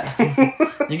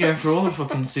Toadette. You're going through all the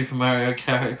fucking Super Mario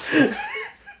characters.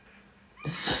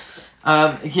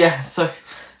 Yeah, so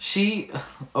she...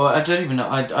 Oh, I don't even know.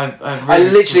 I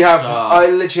literally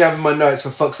have in my notes,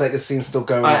 for fuck's sake, this scene's still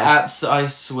going on. I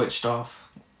switched off.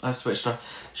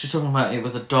 She's talking about it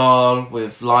was a doll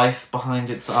with life behind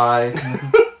its eyes.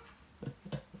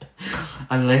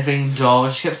 A living doll.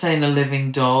 She kept saying a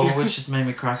living doll, which just made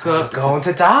me crack up. Going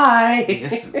to die.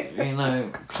 It's,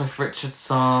 Cliff Richard's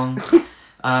song.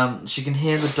 She can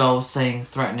hear the doll saying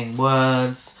threatening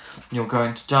words. You're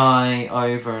going to die,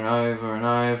 over and over and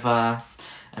over.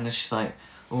 And then she's like,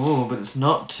 oh, but it's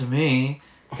not to me.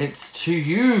 It's to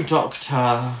you,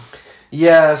 Doctor.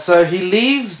 Yeah, so he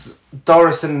leaves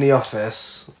Doris in the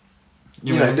office.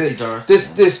 You know, see Doris.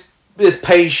 This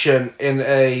patient in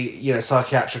a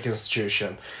psychiatric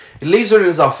institution. He leaves her in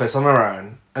his office on her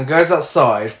own and goes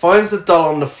outside, finds the doll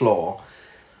on the floor.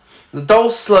 The doll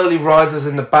slowly rises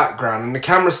in the background and the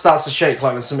camera starts to shake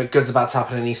like when something good's about to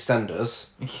happen in EastEnders.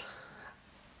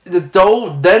 The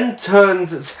doll then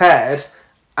turns its head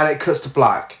and it cuts to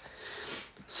black.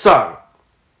 So,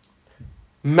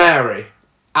 Mary,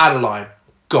 Adeline,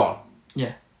 gone.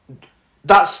 Yeah.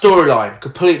 That storyline,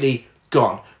 completely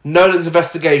gone. Nolan's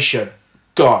investigation,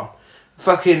 gone.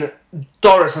 Fucking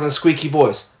Doris and a squeaky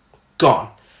voice, gone.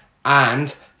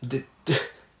 And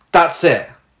that's it.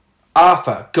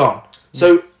 Arthur, gone.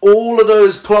 So all of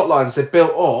those plot lines they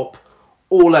built up,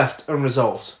 all left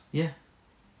unresolved. Yeah.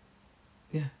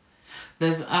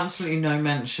 There's absolutely no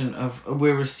mention of...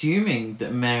 We're assuming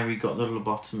that Mary got the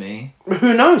lobotomy.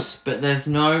 Who knows? But there's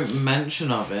no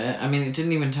mention of it. I mean, it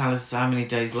didn't even tell us how many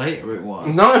days later it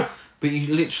was. No. But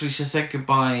you literally just said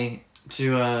goodbye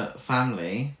to her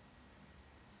family.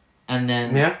 And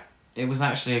then it was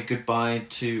actually a goodbye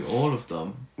to all of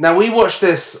them. Now, we watched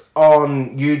this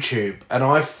on YouTube, and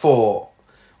I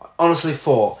honestly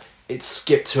thought it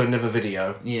skipped to another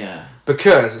video. Yeah.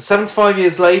 Because it's 75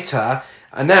 years later,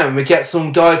 and then we get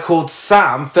some guy called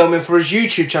Sam filming for his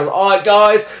YouTube channel. Alright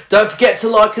guys, don't forget to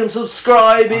like and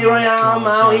subscribe. Here I am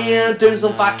out here doing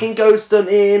some fucking ghost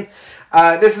hunting.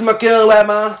 This is my girl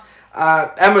Emma.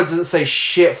 Emma doesn't say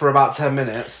shit for about 10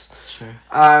 minutes. That's true.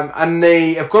 And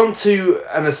they have gone to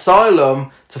an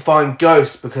asylum to find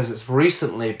ghosts because it's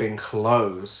recently been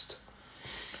closed.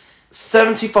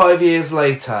 75 years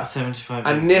later. 75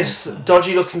 years and this later.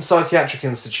 dodgy looking psychiatric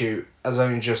institute has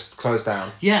only just closed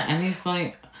down. Yeah, and he's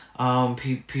like,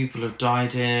 people have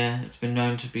died here. It's been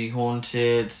known to be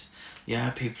haunted. Yeah,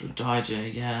 people have died here,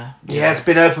 yeah. Yeah, it's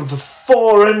been open for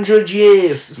 400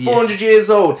 years. It's 400 years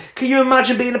old. Can you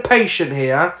imagine being a patient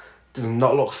here? Does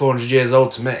not look 400 years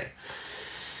old to me.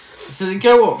 So they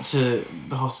go up to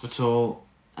the hospital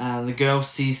and the girl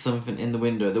sees something in the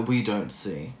window that we don't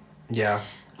see. Yeah.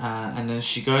 And then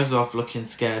she goes off looking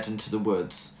scared into the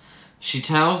woods. She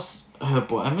tells her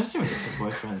I'm assuming it's her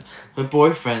boyfriend. Her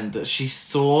boyfriend that she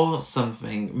saw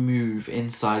something move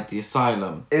inside the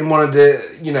asylum. In one of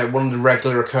the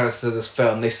regular occurrences of this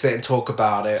film, they sit and talk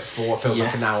about it for what feels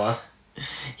like an hour.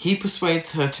 He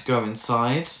persuades her to go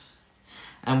inside,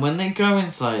 And when they go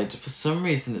inside, for some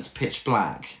reason it's pitch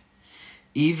black.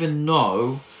 Even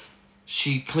though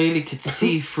she clearly could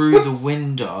see through the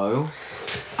window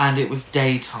and it was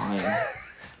daytime.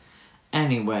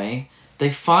 Anyway, they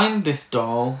find this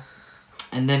doll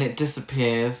and then it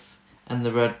disappears and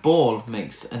the red ball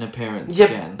makes an appearance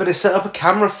again. But it set up a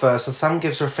camera first and Sam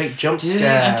gives her a fake jump scare.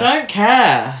 Yeah, I don't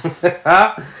care.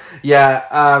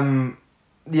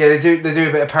 They do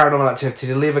a bit of paranormal activity.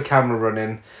 They leave a camera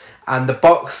running and the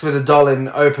box with the doll in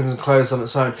opens and closes on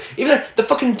its own. Even though the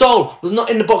fucking doll was not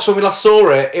in the box when we last saw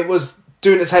it, it was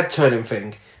doing its head turning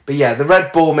thing. But yeah, the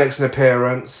red ball makes an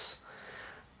appearance.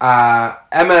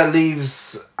 Emma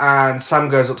leaves and Sam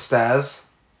goes upstairs.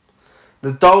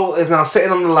 The doll is now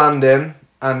sitting on the landing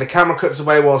and the camera cuts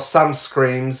away while Sam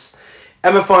screams.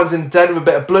 Emma finds him dead with a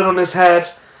bit of blood on his head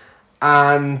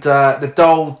and the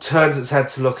doll turns its head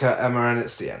to look at Emma and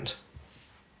it's the end.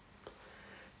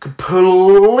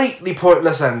 Completely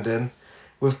pointless ending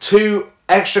with 2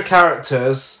 extra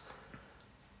characters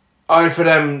only for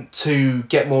them to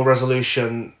get more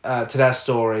resolution to their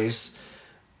stories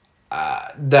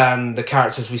than the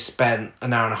characters we spent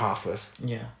an hour and a half with.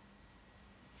 Yeah.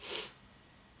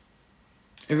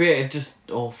 It just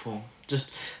awful.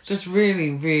 Just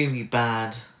really, really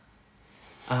bad.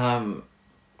 Plot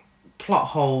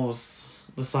holes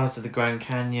the size of the Grand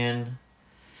Canyon.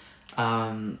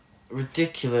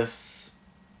 Ridiculous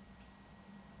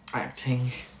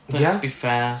acting. Let's be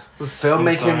fair. The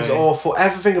filmmaking's awful.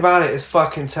 Everything about it is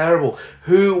fucking terrible.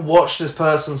 Who watched this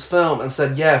person's film and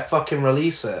said, yeah, fucking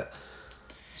release it?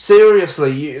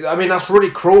 Seriously, that's really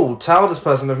cruel. Tell this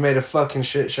person they've made a fucking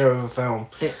shit show of a film.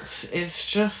 It's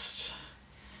just...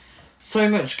 So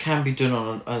much can be done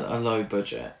on a low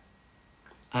budget.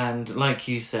 And like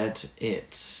you said,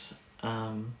 it's...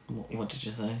 what did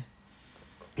you say?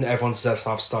 Everyone deserves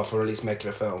half star for at least making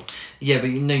a film. Yeah, but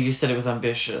you said it was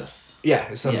ambitious. Yeah,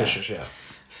 it's ambitious, yeah.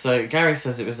 So Gary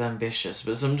says it was ambitious,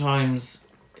 but sometimes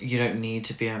you don't need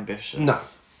to be ambitious. No.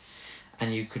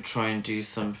 And you could try and do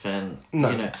something.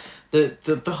 No.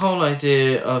 The whole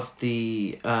idea of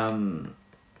the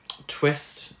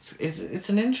twist it's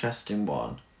an interesting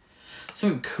one.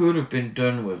 Something could have been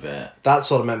done with it. That's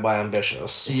what I meant by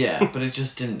ambitious. Yeah, but it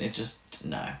just didn't. It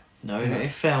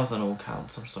fails on all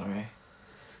counts. I'm sorry.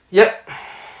 Yep.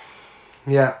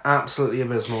 Yeah, absolutely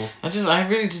abysmal. I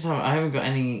haven't got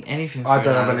anything. I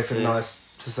don't have anything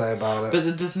nice to say about it.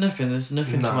 But there's nothing to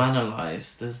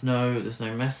analyse. There's no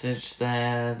message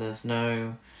there. There's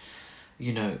no,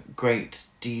 great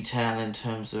detail in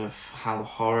terms of how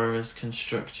horror is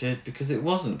constructed because it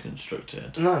wasn't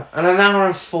constructed. No, and an hour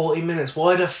and 40 minutes.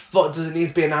 Why the fuck does it need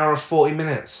to be an hour and 40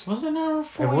 minutes? Was it an hour and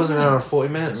 40 minutes? It was an hour and 40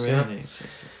 minutes, really? Yeah.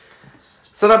 Jesus Christ.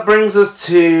 So that brings us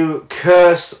to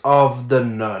Curse of the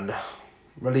Nun,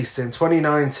 released in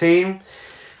 2019,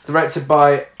 directed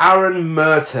by Aaron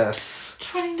Mertes.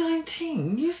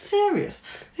 2019? You serious?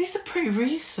 These are pretty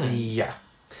recent. Yeah.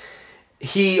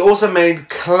 He also made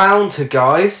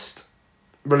Clowntergeist,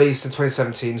 released in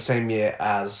 2017, same year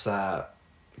as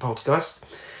Poltergeist.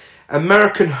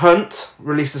 American Hunt,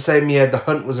 released the same year The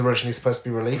Hunt was originally supposed to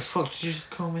be released. What the fuck did you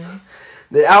just call me?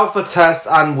 The Alpha Test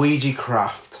and Ouija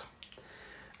Craft.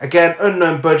 Again,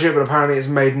 unknown budget, but apparently it's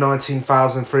made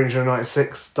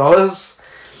 $19,396.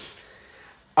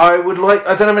 I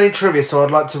don't have any trivia, so I'd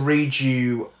like to read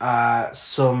you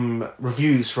some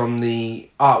reviews from the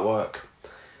artwork.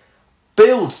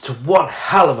 Builds to one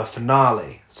hell of a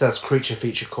finale, says Creature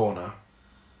Feature Corner.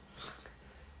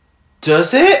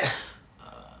 Does it?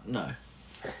 No.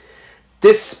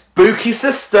 This spooky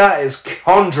sister is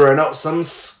conjuring up some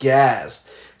scares,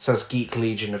 says Geek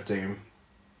Legion of Doom.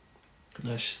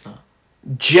 No, she's not.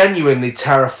 Genuinely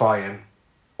terrifying,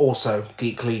 also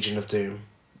Geek Legion of Doom.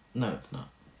 No, it's not.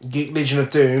 Geek Legion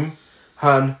of Doom,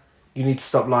 hun, you need to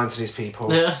stop lying to these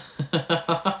people.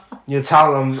 You're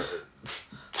telling them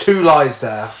 2 lies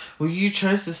there. Well, you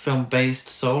chose this film based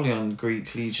solely on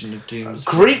Greek Legion of Doom's...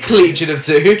 Greek Legion of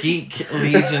Doom? Geek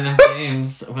Legion of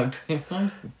Doom's...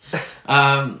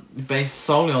 based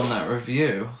solely on that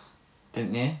review,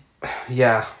 didn't you?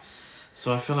 Yeah.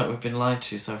 So I feel like we've been lied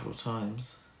to several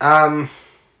times. Yeah.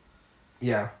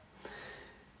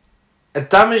 A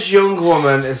damaged young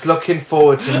woman is looking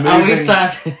forward to moving...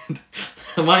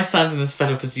 Am I sounding as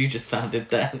fed up as you just sounded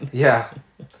then? Yeah.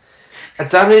 A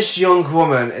damaged young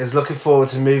woman is looking forward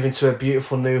to moving to a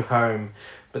beautiful new home,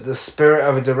 but the spirit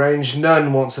of a deranged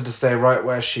nun wants her to stay right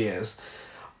where she is.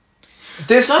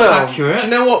 This That's film, accurate. do you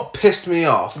know what pissed me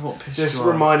off? What pissed This you off?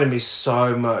 reminded me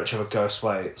so much of A Ghost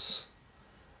Waits.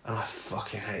 And I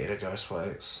fucking hated A Ghost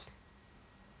Waits.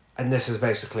 And this is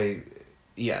basically...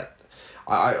 Yeah.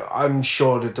 I'm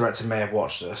sure the director may have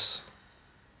watched this.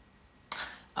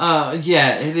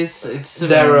 Yeah, it is. It's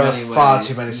similar There in are many far ways.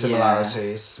 too many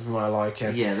similarities from my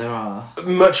liking. Yeah, there are.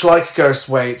 Much like Ghost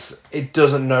Waits, it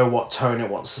doesn't know what tone it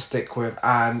wants to stick with,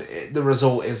 and the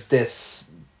result is this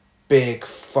big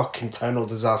fucking tonal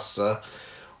disaster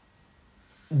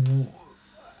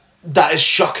that is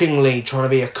shockingly trying to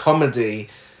be a comedy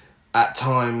at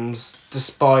times,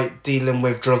 despite dealing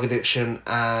with drug addiction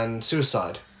and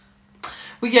suicide.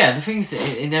 Well, yeah, the thing is,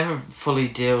 it never fully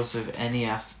deals with any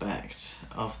aspect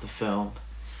of the film,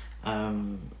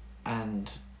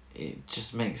 and it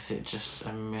just makes it just a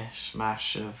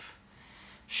mishmash of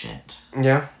shit.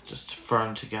 Yeah. Just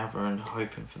thrown together and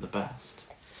hoping for the best.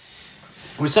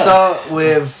 We start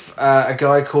with a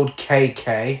guy called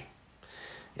KK.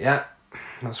 Yeah,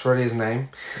 that's really his name.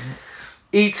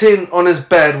 Eating on his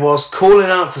bed whilst calling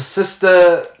out to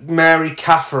Sister Mary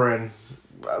Catherine.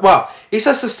 Well, he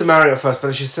says Sister Mary at first,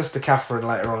 but she's Sister Catherine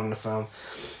later on in the film.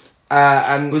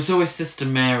 And It was always Sister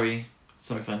Mary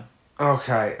something.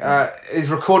 okay, he's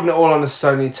recording it all on a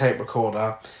Sony tape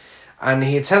recorder, and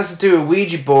he attempts to do a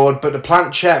Ouija board, but the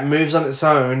planchette moves on its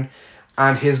own,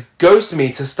 and his ghost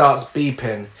meter starts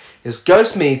beeping. His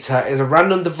ghost meter is a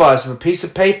random device with a piece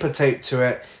of paper taped to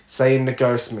it saying the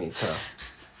ghost meter.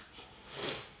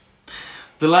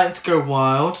 The lights go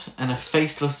wild, and a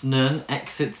faceless nun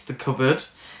exits the cupboard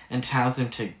and tells him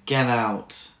to get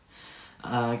out.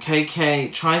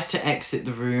 KK tries to exit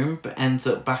the room, but ends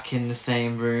up back in the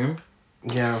same room.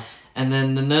 Yeah. And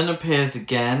then the nun appears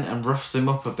again and roughs him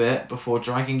up a bit before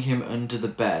dragging him under the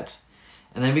bed.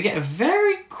 And then we get a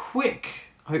very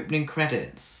quick opening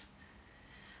credits.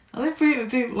 I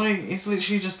think like it's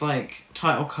literally just like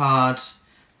title card,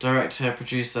 director,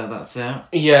 producer. That's it.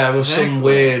 Yeah, with Very some quick.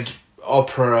 weird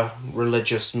opera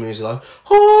religious music like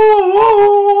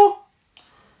oh,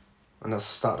 and that's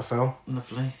the start of the film.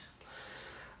 Lovely.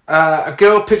 A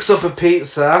girl picks up a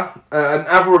pizza, an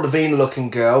Avril Lavigne looking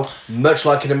girl, much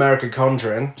like in American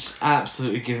Conjuring. Just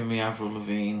absolutely giving me Avril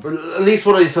Lavigne. At least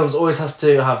one of these films always has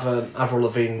to have an Avril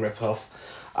Lavigne rip-off.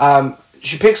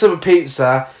 She picks up a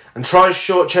pizza and tries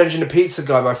shortchanging the pizza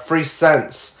guy by 3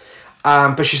 cents.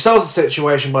 But she solves the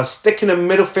situation by sticking her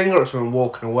middle finger up to him and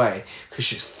walking away because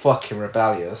she's fucking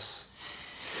rebellious.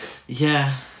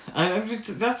 Yeah.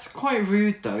 That's quite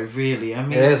rude though, really. I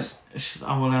mean, It is. It's just,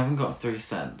 oh, well, I haven't got 3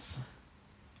 cents.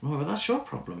 Well, that's your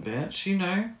problem, bitch. You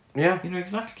know Yeah.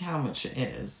 exactly how much it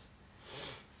is.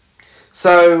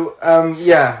 So,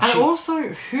 yeah. And also,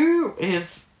 who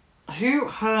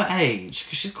her age,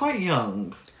 because she's quite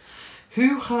young,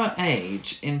 who her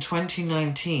age in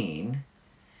 2019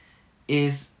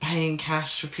 is paying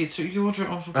cash for pizza? You order it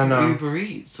on I know. Uber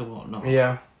Eats or whatnot.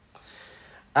 Yeah.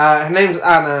 Her name's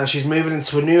Anna, and she's moving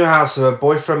into a new house with her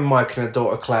boyfriend Mike and her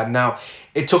daughter Claire. Now,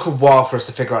 it took a while for us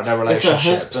to figure out their It's her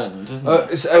relationships. husband,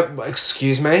 isn't it?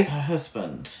 Excuse me? Her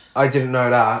husband. I didn't know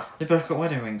that. They both got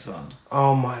wedding rings on.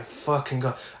 Oh my fucking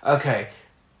god. Okay.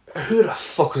 Who the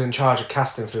fuck was in charge of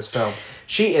casting for this film?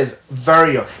 She is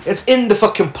very young. It's in the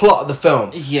fucking plot of the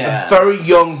film. Yeah. A very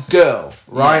young girl,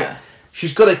 right? Yeah.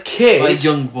 She's got a kid. A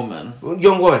young woman.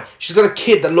 Young woman. She's got a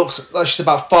kid that looks like she's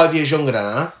about 5 years younger than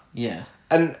her. Yeah.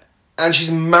 And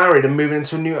she's married and moving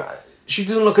into a new... She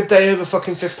doesn't look a day over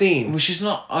fucking 15. Well, she's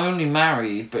not only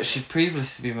married, but she'd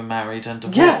previously been married and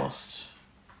Yeah. divorced.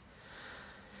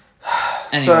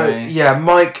 So, Anyway. yeah,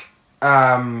 Mike,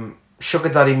 Sugar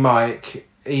Daddy Mike,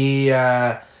 he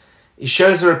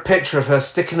shows her a picture of her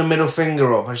sticking the middle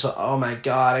finger up. And she's like, oh my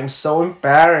god, I'm so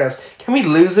embarrassed. Can we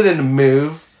lose it in a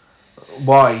move?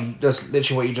 Why? That's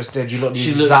literally what you just did. You look the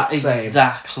She exact looked same.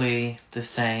 exactly the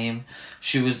same.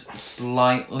 She was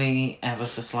ever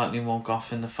so slightly more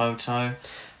goth in the photo,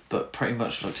 but pretty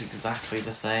much looked exactly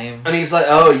the same. And he's like,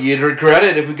 oh, you'd regret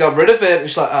it if we got rid of it. And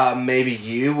she's like, maybe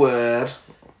you would.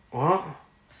 What?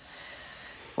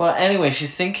 Well, anyway,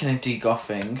 she's thinking of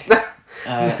degoffing.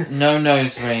 No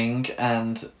nose ring,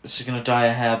 and she's going to dye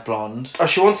her hair blonde. Oh,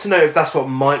 she wants to know if that's what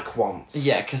Mike wants.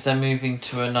 Yeah, because they're moving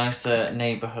to a nicer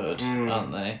neighbourhood,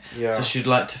 aren't they? Yeah. So she'd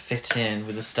like to fit in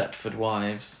with the Stepford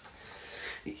Wives.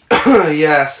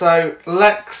 Yeah, so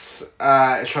Lex is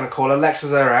trying to call her. Lex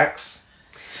is her ex.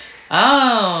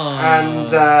 Oh! And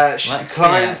she Lex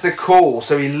declines the ex. call,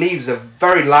 so he leaves a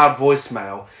very loud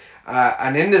voicemail.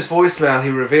 And in this voicemail, he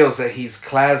reveals that he's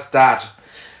Claire's dad.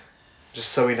 Just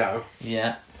so we know.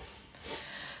 Yeah.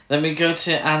 Then we go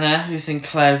to Anna, who's in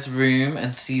Claire's room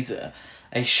and sees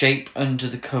a shape under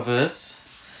the covers.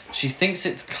 She thinks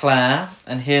it's Claire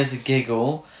and hears a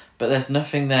giggle, but there's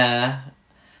nothing there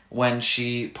when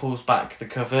she pulls back the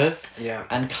covers. Yeah.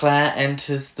 And Claire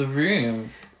enters the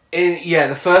room.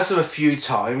 The first of a few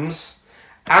times,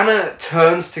 Anna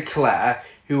turns to Claire,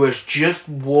 who has just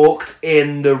walked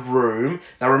in the room.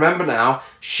 Now remember now,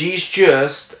 she's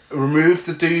just removed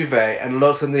the duvet and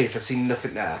looked underneath and seen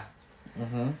nothing there.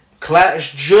 Mm-hmm. Claire has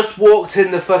just walked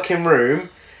in the fucking room,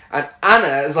 and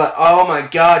Anna is like, oh my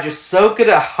god, you're so good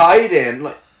at hiding.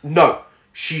 Like, no,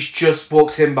 she's just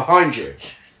walked in behind you.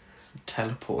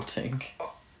 Teleporting.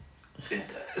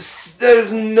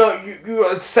 There's no... You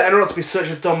are setting her up to be such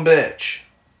a dumb bitch.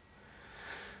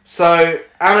 So,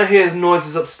 Anna hears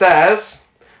noises upstairs.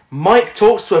 Mike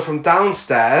talks to her from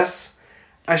downstairs.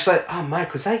 And she's like, oh,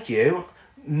 Mike, was that you?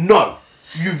 No.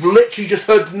 You've literally just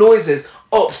heard the noises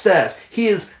upstairs. He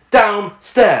is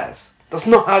downstairs. That's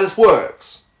not how this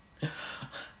works.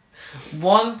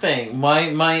 One thing,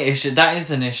 my issue, that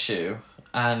is an issue,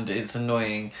 and it's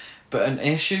annoying, but an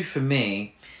issue for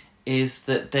me is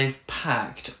that they've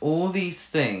packed all these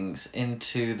things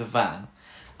into the van,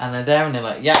 and they're there and they're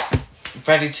like, yeah,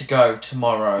 ready to go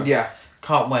tomorrow. Yeah.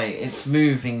 Can't wait, it's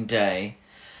moving day.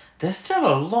 There's still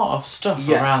a lot of stuff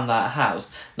around that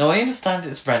house. Now, I understand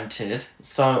it's rented,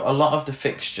 so a lot of the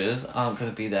fixtures aren't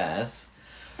going to be theirs,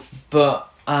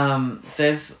 but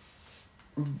there's...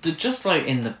 just like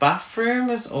in the bathroom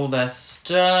is all their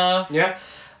stuff. Yeah.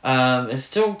 There's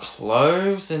still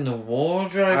clothes in the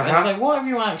wardrobe. And it's like, what have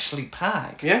you actually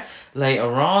packed? Yeah.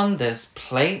 Later on, there's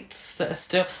plates that are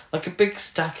still, like a big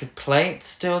stack of plates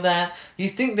still there. You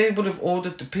think they would have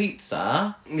ordered the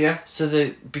pizza. Yeah. So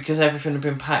that, because everything had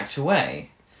been packed away.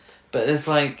 But there's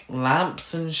like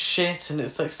lamps and shit, and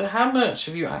it's like, so how much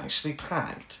have you actually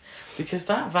packed? Because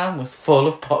that van was full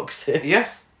of boxes. Yeah.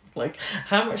 Like,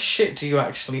 how much shit do you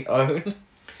actually own?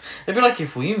 It'd be like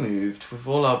if we moved with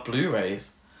all our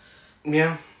Blu-rays.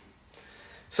 Yeah.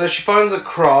 So she finds a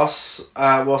cross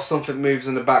while something moves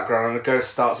in the background and a ghost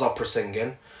starts opera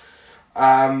singing.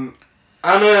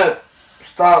 Anna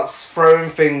starts throwing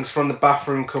things from the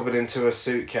bathroom cupboard into a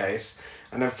suitcase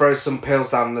and then throws some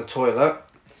pills down the toilet.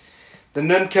 The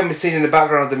nun can be seen in the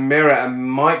background of the mirror, and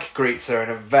Mike greets her in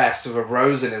a vest with a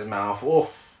rose in his mouth.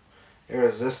 Oof,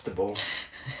 irresistible.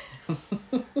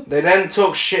 They then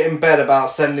talk shit in bed about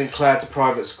sending Claire to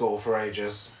private school for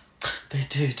ages. They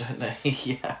do, don't they?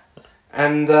 Yeah.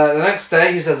 And the next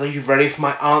day he says, are you ready for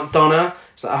my Aunt Donna?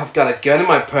 So I've got a gun in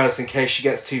my purse in case she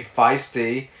gets too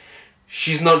feisty.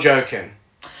 She's not joking.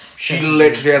 She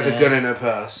literally has a gun in her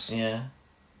purse. Yeah.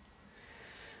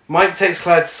 Mike takes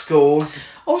Claire to school.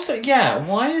 Also, yeah,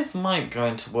 why is Mike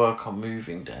going to work on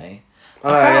moving day?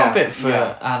 I felt a bit for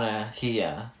Anna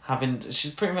here.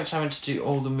 She's pretty much having to do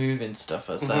all the moving stuff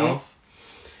herself.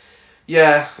 Mm-hmm.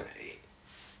 Yeah.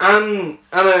 And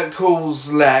Anna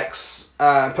calls Lex,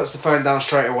 puts the phone down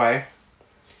straight away.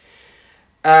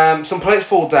 Some plates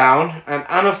fall down, and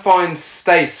Anna finds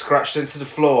Stace scratched into the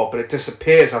floor, but it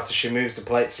disappears after she moves the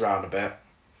plates around a bit.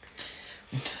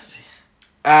 Does he?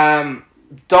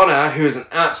 Donna, who is an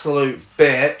absolute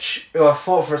bitch, who I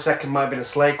thought for a second might have been a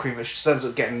slave queen, but she ends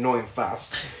up getting annoying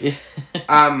fast. Yeah.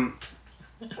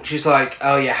 She's like,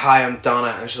 oh yeah, hi, I'm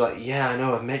Donna. And she's like, yeah, I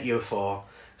know, I've met you before.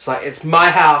 It's like, it's my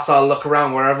house, I'll look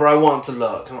around wherever I want to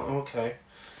look. I'm like, okay.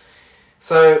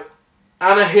 So,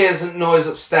 Anna hears a noise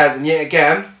upstairs, and yet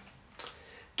again,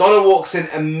 Donna walks in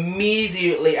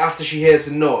immediately after she hears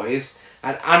the noise,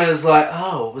 and Anna's like,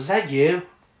 oh, was that you?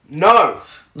 No!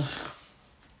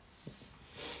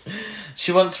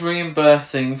 She wants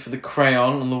reimbursing for the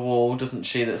crayon on the wall, doesn't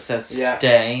she, that says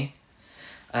stay.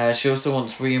 She also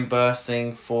wants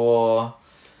reimbursing for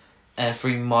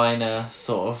every minor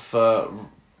sort of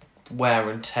wear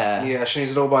and tear. Yeah, she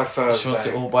needs it all by Thursday. She wants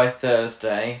it all by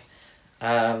Thursday.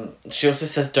 She also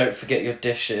says, don't forget your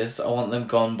dishes. I want them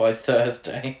gone by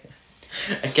Thursday.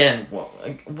 Again,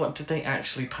 what did they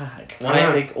actually pack? Why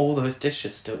are all those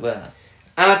dishes still there?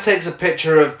 Anna takes a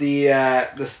picture of the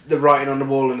writing on the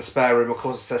wall in the spare room. Of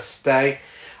course, it says stay.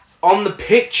 On the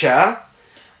picture,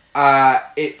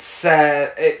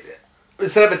 instead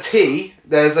of a T,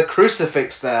 there's a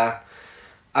crucifix there.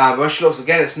 When she looks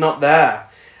again, it's not there.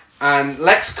 And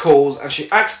Lex calls, and she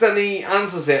accidentally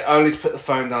answers it, only to put the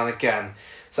phone down again.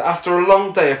 So after a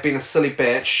long day of being a silly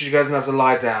bitch, she goes and has a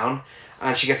lie down,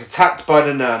 and she gets attacked by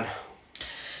the nun.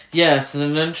 Yeah, so the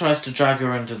nun tries to drag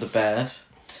her under the bed.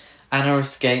 Anna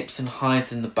escapes and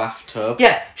hides in the bathtub.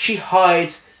 Yeah, she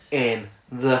hides in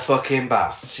the fucking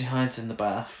bath. She hides in the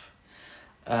bath.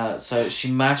 So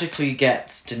she magically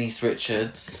gets Denise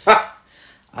Richards.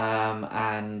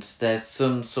 And there's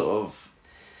some sort of...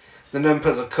 The nun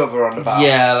puts a cover on the bath.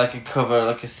 Yeah, like a cover,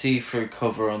 like a see-through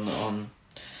cover on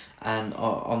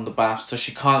the bath, so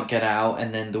she can't get out,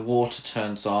 and then the water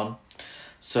turns on.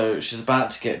 So she's about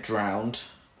to get drowned.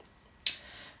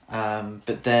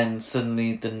 But then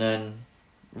suddenly the nun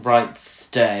writes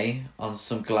stay on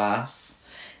some glass.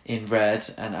 in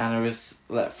red, and Anna is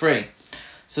let free.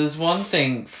 So there's one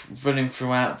thing running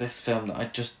throughout this film that I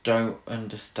just don't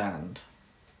understand,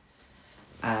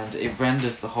 and it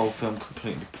renders the whole film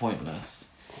completely pointless,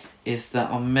 is that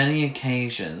on many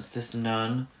occasions this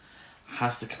nun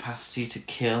has the capacity to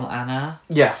kill Anna.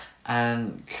 Yeah.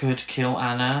 And could kill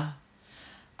Anna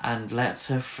and lets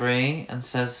her free and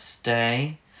says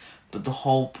stay. But the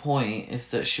whole point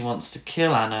is that she wants to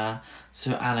kill Anna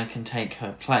so Anna can take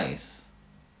her place.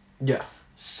 Yeah.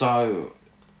 So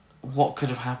what could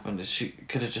have happened is she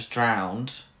could have just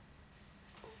drowned,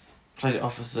 played it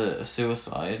off as a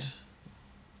suicide,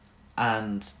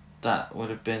 and that would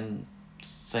have been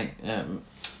Saint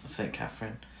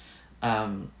Catherine.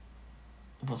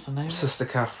 What's her name? Sister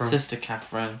Catherine. Sister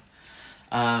Catherine.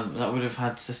 That would have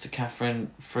had Sister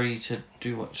Catherine free to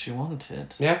do what she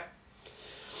wanted. Yeah.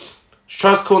 She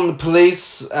tries calling the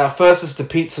police. First it's the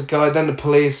pizza guy, then the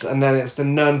police, and then it's the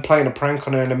nun playing a prank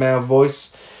on her in a male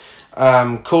voice.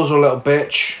 Calls her a little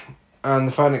bitch, and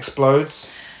the phone explodes.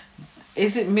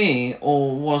 Is it me,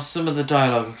 or was some of the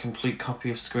dialogue a complete copy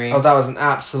of Scream? Oh, that was an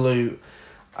absolute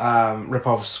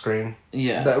rip-off of Scream.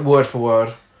 Yeah. That, word for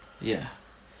word. Yeah.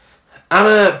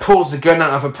 Anna pulls the gun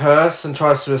out of her purse and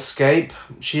tries to escape.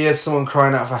 She hears someone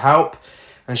crying out for help,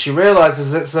 and she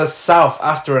realises it's herself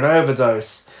after an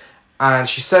overdose. And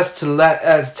she says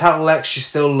to tell Lex she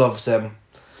still loves him.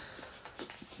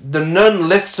 The nun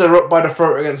lifts her up by the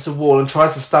throat against the wall and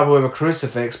tries to stab her with a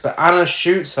crucifix, but Anna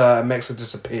shoots her and makes her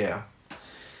disappear,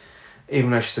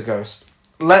 even though she's a ghost.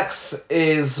 Lex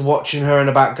is watching her in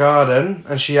the back garden,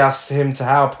 and she asks him to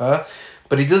help her,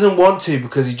 but he doesn't want to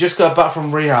because he just got back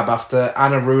from rehab after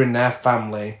Anna ruined their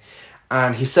family.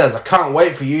 And he says, I can't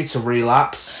wait for you to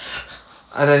relapse.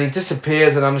 And then he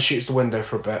disappears and Anna shoots the window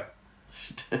for a bit.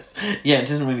 Yeah, it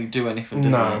doesn't really do anything,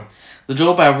 does No. it? The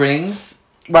doorbell rings.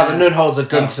 Well, the nun holds a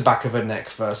gun to the back of her neck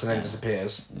first and then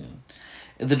disappears.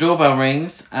 Yeah. The doorbell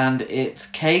rings and it's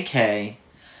KK.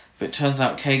 But it turns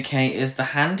out KK is the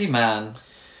handyman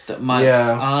that Mike's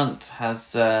aunt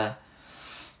has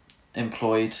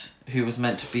employed, who was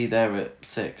meant to be there at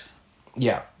 6.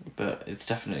 Yeah. But it's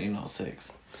definitely not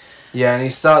 6. Yeah, and he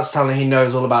starts telling he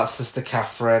knows all about Sister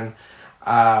Catherine.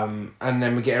 And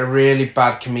then we get a really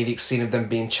bad comedic scene of them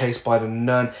being chased by the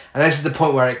nun. And this is the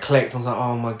point where it clicked. I was like,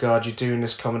 oh my god, you're doing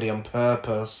this comedy on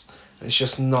purpose. It's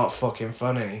just not fucking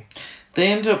funny. They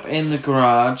end up in the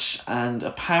garage, and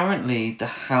apparently the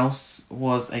house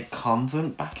was a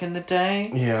convent back in the day.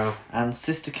 Yeah. And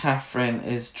Sister Catherine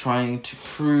is trying to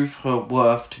prove her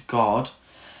worth to God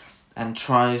and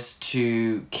tries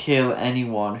to kill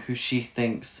anyone who she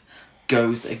thinks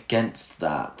goes against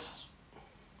that.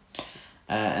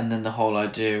 And then the whole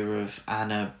idea of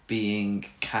Anna being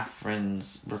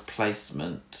Catherine's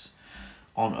replacement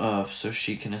on Earth so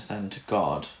she can ascend to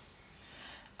God.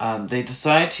 They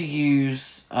decide to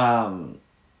use the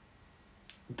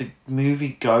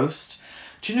movie Ghost.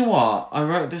 Do you know what? I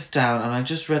wrote this down and I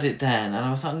just read it then and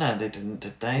I was like, no, they didn't,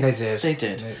 did they? They did. They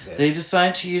did. They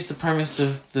decided to use the premise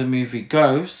of the movie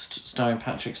Ghost, starring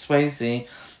Patrick Swayze,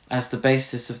 as the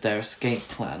basis of their escape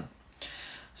plan.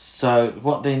 So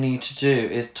what they need to do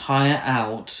is tire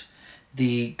out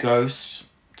the ghost,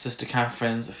 Sister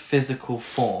Catherine's physical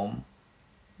form.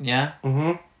 Yeah?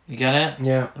 Mm-hmm. You get it?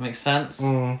 Yeah. That makes sense?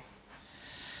 Mm.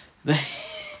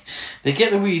 They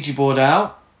get the Ouija board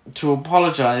out to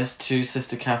apologise to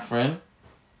Sister Catherine,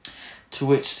 to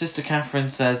which Sister Catherine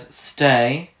says,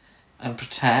 stay and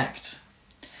protect,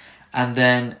 and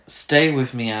then, stay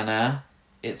with me, Anna.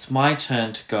 It's my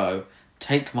turn to go.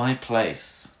 Take my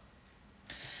place.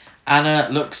 Anna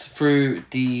looks through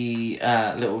the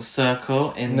little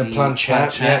circle in the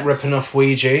planchette. Yeah, ripping off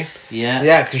Ouija. Yeah.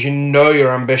 Yeah, because you know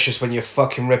you're ambitious when you're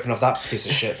fucking ripping off that piece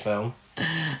of shit film.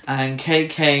 And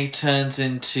KK turns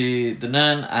into the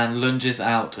nun and lunges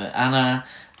out at Anna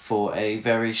for a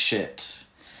very shit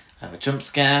jump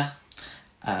scare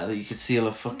that you could see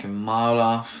a fucking mile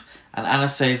off. And Anna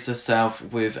saves herself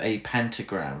with a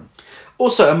pentagram.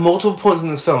 Also, at multiple points in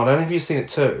this film, I don't know if you've seen it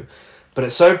too, but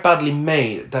it's so badly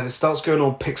made that it starts going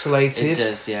all pixelated. It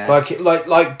does, yeah.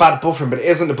 Like bad buffering, but it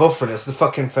isn't the buffering, it's the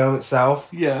fucking film itself.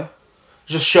 Yeah. It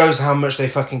just shows how much they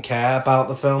fucking care about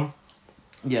the film.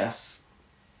 Yes.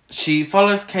 She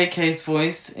follows KK's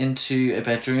voice into a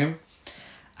bedroom,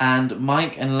 and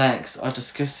Mike and Lex are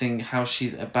discussing how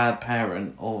she's a bad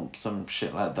parent or some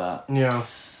shit like that. Yeah.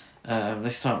 They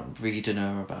start reading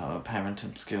her about her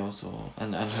parenting skills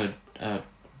and her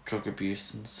drug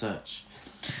abuse and such.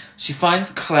 She finds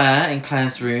Claire in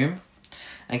Claire's room,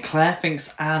 and Claire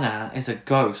thinks Anna is a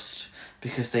ghost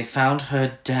because they found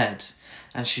her dead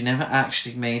and she never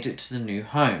actually made it to the new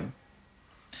home.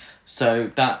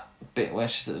 So that bit where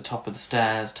she's at the top of the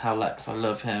stairs, tell Lex I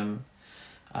love him.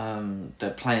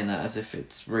 They're playing that as if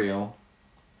it's real.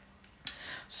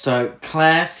 So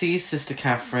Claire sees Sister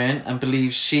Catherine and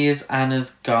believes she is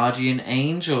Anna's guardian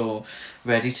angel,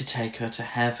 ready to take her to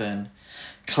heaven.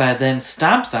 Claire then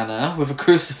stabs Anna with a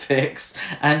crucifix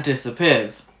and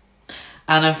disappears.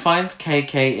 Anna finds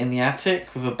KK in the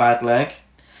attic with a bad leg.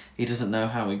 He doesn't know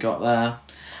how he got there.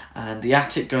 And the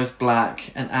attic goes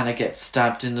black and Anna gets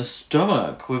stabbed in the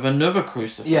stomach with another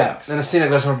crucifix. Yeah, and the scene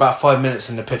goes for about 5 minutes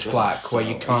in the pitch black where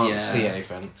you can't see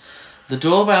anything. The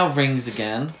doorbell rings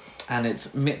again and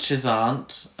it's Mitch's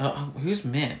aunt. Who's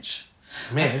Mitch?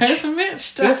 Mitch? Who's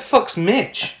Mitch? Who the fuck's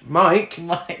Mitch? Mike?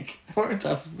 Mike. What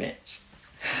does Mitch?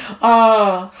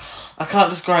 I can't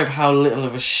describe how little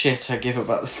of a shit I give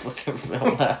about this fucking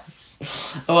film now.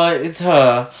 Well, it's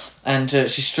her, and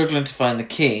she's struggling to find the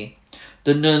key.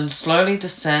 The nun slowly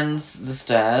descends the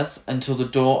stairs until the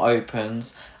door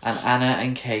opens and Anna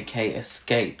and KK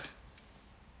escape.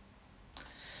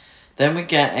 Then we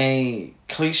get a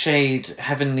cliched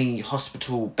heavenly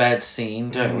hospital bed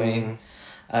scene, don't we?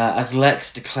 As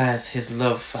Lex declares his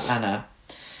love for Anna.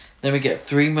 Then we get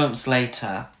 3 months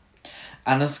later.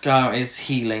 Anna's scar is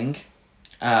healing,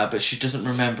 but she doesn't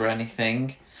remember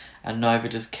anything, and neither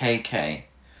does KK.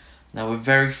 Now, we're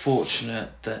very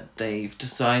fortunate that they've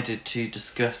decided to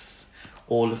discuss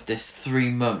all of this 3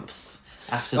 months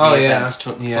after the events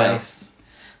took place.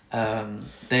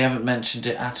 They haven't mentioned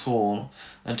it at all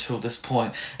until this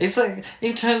point. It's like,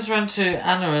 he turns around to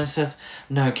Anna and says,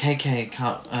 no, KK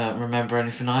can't remember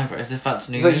anything either, as if that's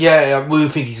news. Like, yeah, we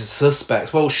think he's a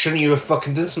suspect. Well, shouldn't you have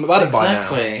fucking done something about it by now?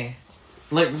 Exactly.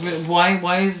 Like,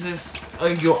 why is this...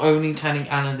 you're only telling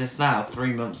Anna this now,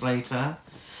 3 months later?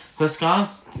 Her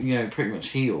scar's, pretty much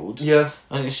healed. Yeah.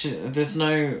 And there's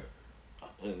no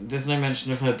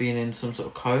mention of her being in some sort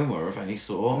of coma of any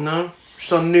sort. No.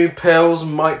 She's on new pills.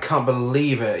 Mike can't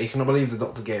believe it. He cannot believe the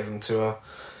doctor gave them to her.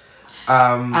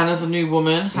 Anna's a new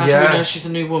woman. How do we know she's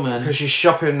a new woman? Because she's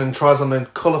shopping and tries on a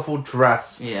colourful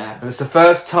dress. Yeah. And it's the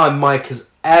first time Mike has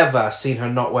ever seen her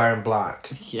not wearing black.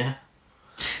 Yeah.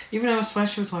 Even though I swear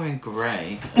she was wearing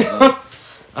grey.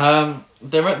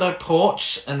 They're at their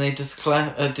porch and they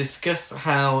discuss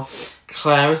how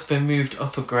Claire has been moved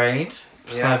up a grade.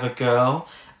 Clever girl.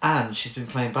 And she's been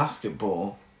playing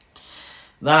basketball.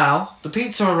 Now, the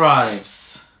pizza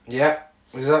arrives. Yep.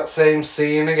 Exact same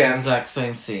scene again. Exact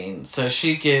same scene. So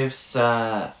she gives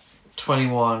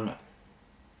 21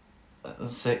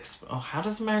 6. Oh, how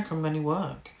does American money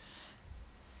work?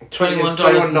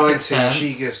 $21.90.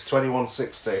 She gives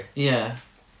 $21.60. Yeah.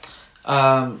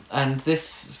 And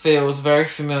this feels very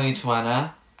familiar to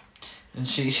Anna. And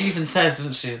she even says,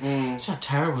 doesn't she? She's a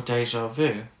terrible deja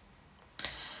vu.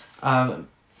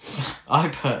 I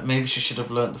put maybe she should have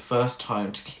learnt the first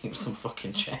time to keep some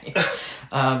fucking change.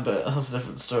 But that's a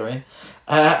different story.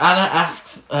 Anna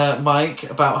asks Mike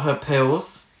about her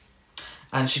pills.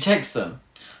 And she takes them.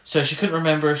 So she couldn't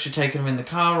remember if she'd taken them in the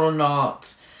car or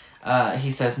not. He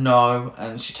says no,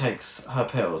 and she takes her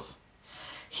pills.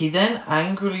 He then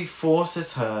angrily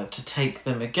forces her to take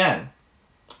them again,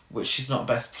 which she's not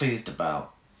best pleased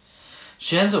about.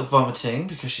 She ends up vomiting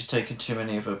because she's taken too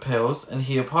many of her pills, and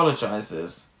he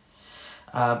apologises.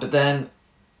 But then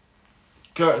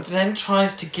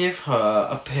tries to give her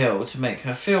a pill to make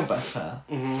her feel better.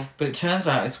 Mm-hmm. But it turns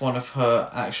out it's one of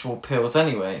her actual pills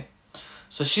anyway.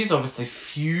 So she's obviously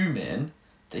fuming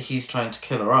that he's trying to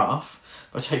kill her off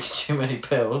by taking too many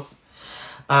pills.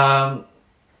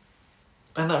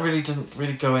 And that really doesn't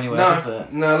really go anywhere, does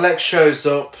it? No, Lex shows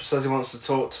up, says he wants to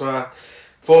talk to her,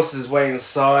 forces his way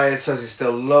inside, says he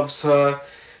still loves her.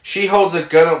 She holds a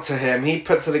gun up to him, he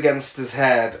puts it against his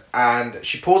head, and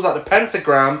she pulls out the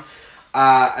pentagram,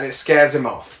 and it scares him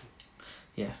off.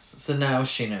 Yes, so now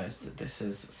she knows that this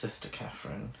is Sister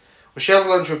Catherine. Well, she has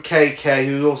lunch with KK,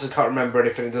 who also can't remember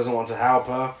anything and doesn't want to help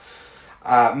her.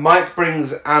 Mike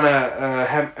brings Anna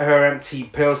her empty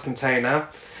pills container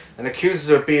and accuses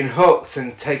her of being hooked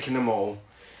and taking them all.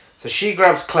 So she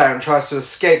grabs Claire and tries to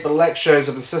escape, but Lex shows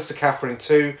up and Sister Catherine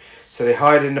too, so they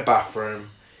hide in the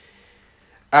bathroom.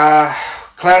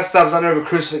 Claire stabs Anna with a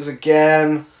crucifix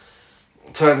again,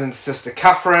 turns into Sister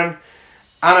Catherine.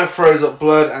 Anna throws up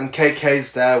blood and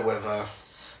KK's there with her.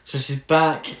 So she's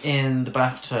back in the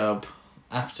bathtub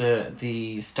after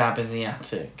the stab in the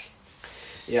attic.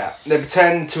 Yeah, they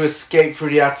pretend to escape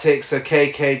through the attic, so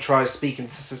KK tries speaking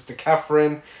to Sister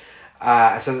Catherine.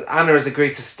 Says Anna has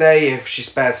agreed to stay if she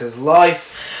spares his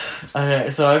life.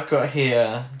 So I've got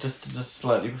here, just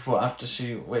slightly before, after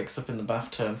she wakes up in the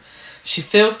bathtub, she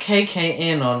fills KK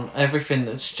in on everything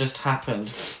that's just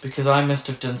happened, because I must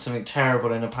have done something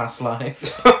terrible in a past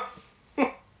life.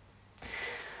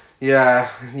 Yeah,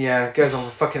 it goes on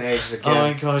for fucking ages again. Oh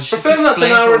my god, For she's film that's an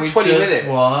explained hour what and we 20 just minutes.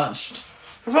 watched.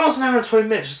 For film that's an hour and 20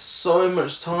 minutes, there's so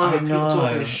much time and people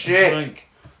talking shit.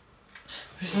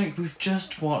 It's like we've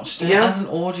just watched it. Yeah. As an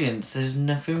audience, there's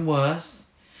nothing worse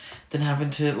than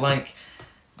having to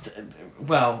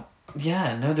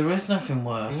there is nothing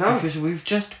worse No. because we've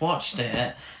just watched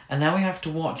it and now we have to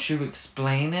watch you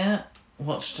explain it.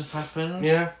 What's just happened?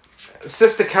 Yeah.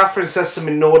 Sister Catherine says some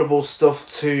inaudible stuff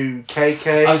to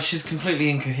KK. Oh, she's completely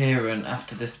incoherent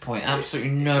after this point. Absolutely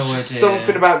no idea.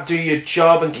 Something about do your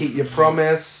job and keep your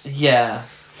promise. Yeah.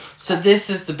 So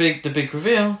this is the big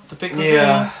reveal. The big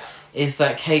reveal is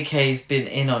that KK's been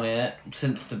in on it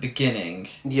since the beginning.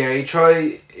 Yeah,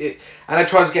 Anna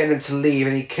tries getting him to leave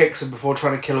and he kicks her before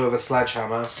trying to kill her with a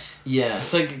sledgehammer. Yeah.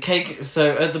 So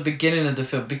at the beginning of the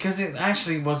film, because it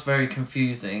actually was very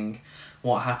confusing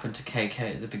what happened to KK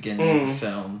at the beginning of the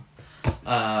film.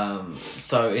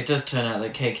 So it does turn out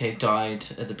that KK died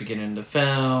at the beginning of the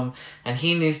film and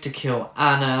he needs to kill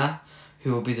Anna,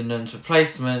 who will be the nun's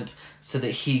replacement, so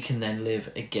that he can then live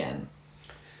again.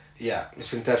 Yeah, he's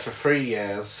been dead for 3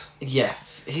 years.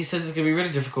 Yes, he says it's going to be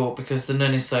really difficult because the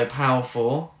nun is so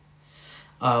powerful,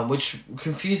 which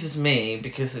confuses me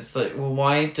because it's like, well,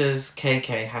 why does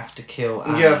KK have to kill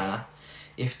Anna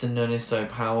if the nun is so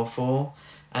powerful?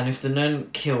 And if the nun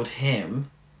killed him,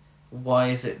 why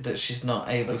is it that she's not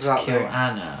able to kill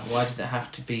Anna? Why does it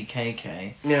have to be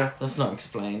KK? Yeah. That's not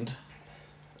explained.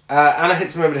 Anna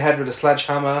hits him over the head with a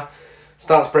sledgehammer,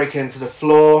 starts breaking into the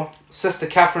floor. Sister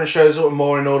Catherine shows up with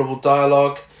more inaudible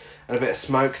dialogue and a bit of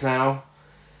smoke now.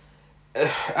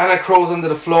 Anna crawls under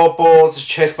the floorboards, is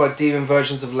chased by demon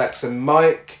versions of Lex and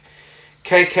Mike.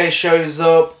 KK shows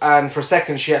up, and for a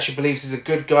second she actually believes he's a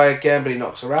good guy again, but he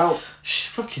knocks her out. She's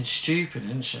fucking stupid,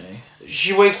 isn't she?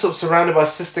 She wakes up surrounded by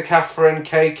Sister Catherine,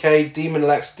 KK, Demon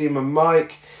Lex, Demon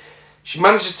Mike. She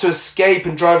manages to escape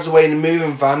and drives away in a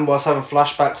moving van whilst having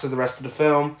flashbacks of the rest of the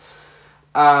film.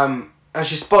 And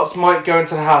she spots Mike go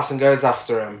into the house and goes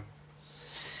after him.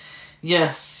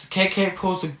 Yes, KK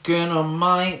pulls a gun on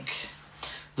Mike.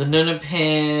 The nun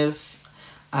appears.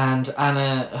 And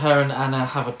her and Anna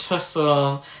have a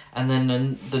tussle, and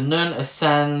then the nun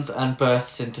ascends and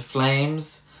bursts into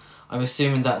flames. I'm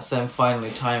assuming that's them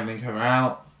finally timing her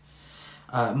out.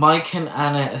 Mike and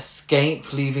Anna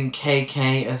escape, leaving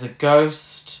KK as a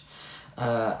ghost.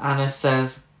 Anna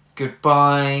says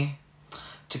goodbye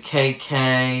to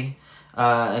KK,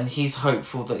 and he's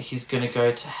hopeful that he's going to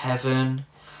go to heaven.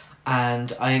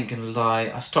 And I ain't going to lie,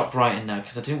 I stopped writing now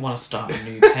because I didn't want to start a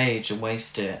new page and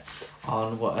waste it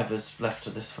on whatever's left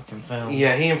of this fucking film.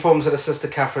 Yeah, he informs that his sister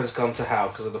Catherine's gone to hell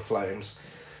because of the flames.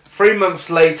 3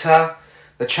 months later,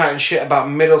 they're chatting shit about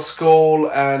middle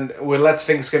school, and we're led to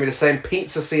think it's going to be the same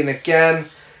pizza scene again.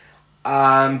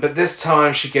 But this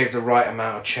time she gave the right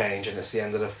amount of change, and it's the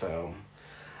end of the film.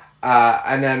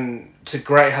 And then, to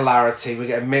great hilarity, we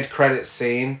get a mid-credit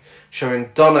scene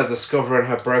showing Donna discovering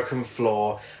her broken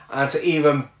floor, and to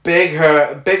even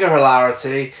bigger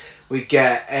hilarity, we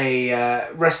get a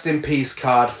rest in peace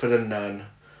card for the nun,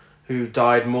 who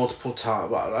died multiple times.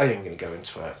 Well, I ain't even going to go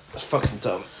into it. It's fucking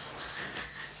dumb.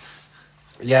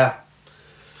 Yeah.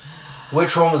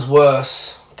 Which one was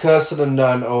worse? Curse of the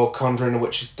Nun or Conjuring the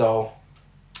Witch's Doll?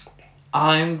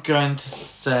 I'm going to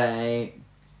say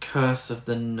Curse of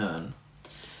the Nun.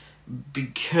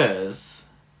 Because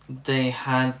they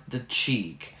had the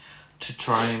cheek to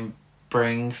try and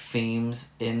bring themes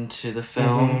into the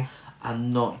film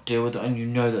and not deal with it. And you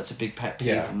know that's a big pet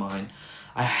peeve of mine.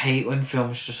 I hate when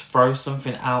films just throw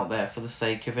something out there for the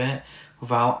sake of it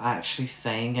without actually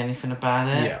saying anything about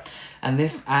it. Yeah. And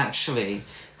this actually,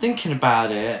 thinking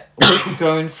about it,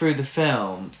 going through the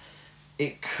film,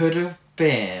 it could have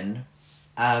been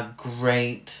a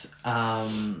great,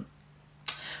 not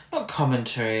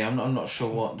commentary, I'm not sure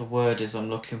what the word is I'm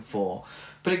looking for,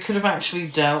 but it could have actually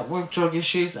dealt with drug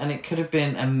issues, and it could have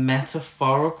been a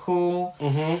metaphorical,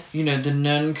 you know, the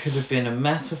nun could have been a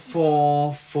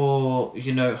metaphor for,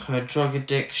 you know, her drug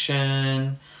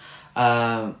addiction,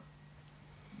 but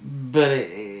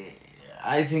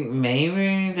I think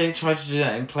maybe they tried to do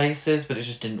that in places, but it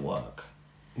just didn't work.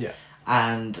 Yeah.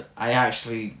 And I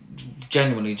actually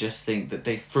genuinely just think that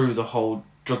they threw the whole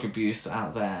drug abuse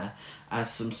out there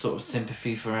as some sort of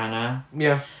sympathy for Anna.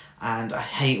 Yeah. And I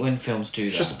hate when films do that.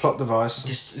 It's just a plot device.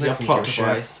 Just a plot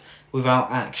device without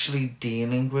actually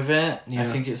dealing with it. Yeah.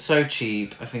 I think it's so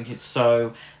cheap. I think it's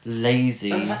so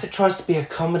lazy. And in fact, it tries to be a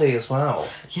comedy as well.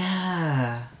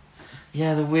 Yeah.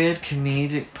 Yeah, the weird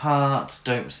comedic parts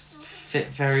don't fit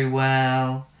very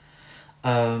well.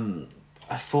 I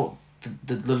thought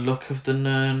the look of the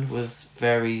nun was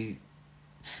very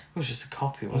It was just a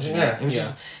copy, wasn't Yeah, it?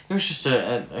 yeah. It was just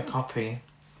a copy.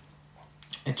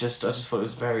 I just thought it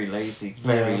was very lazy.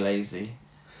 Very lazy.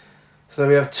 So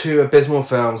we have two abysmal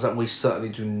films that we certainly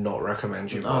do not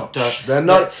recommend you watch. Don't. They're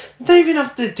not. They don't even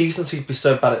have the decency to be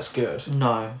so bad it's good.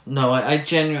 No. I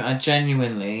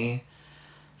genuinely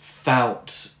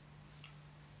felt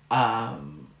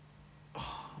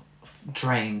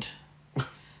drained.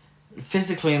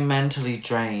 Physically and mentally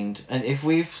drained. And if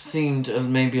we've seemed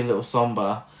maybe a little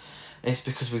somber, it's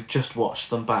because we've just watched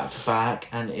them back to back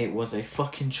and it was a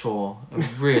fucking chore.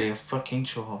 Really a fucking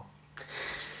chore.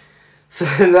 So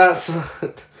that's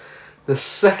the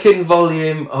second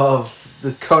volume of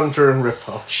the Conjuring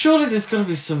ripoff. Surely there's got to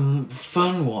be some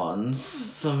fun ones,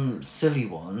 some silly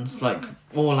ones, like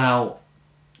all out,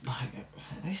 like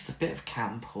at least a bit of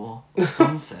camp or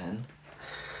something.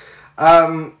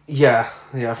 Yeah,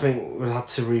 I think we'll have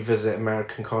to revisit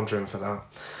American Conjuring for that.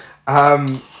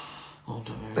 Oh,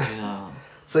 don't really do that.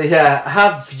 So yeah,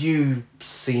 have you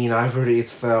seen either of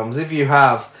these films? If you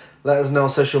have, let us know on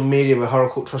social media. We're Horror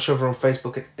Cult Trash over on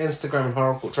Facebook and Instagram, and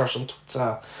Horror Cult Trash on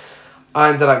Twitter.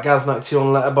 I'm Dead Gaz92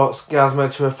 on Letterboxd,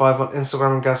 Gazmo205 on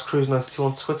Instagram, and GazCruise92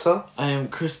 on Twitter. I am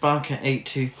Chris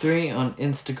Barker823 on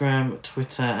Instagram,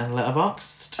 Twitter, and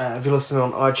Letterboxd. If you're listening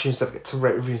on iTunes, don't forget to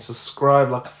rate, review, and subscribe,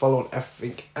 like, follow, and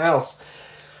everything else.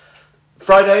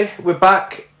 Friday, we're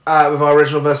back with our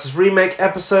original versus remake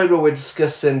episode where we're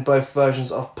discussing both versions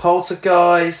of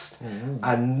Poltergeist.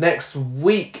 And next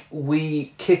week,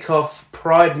 we kick off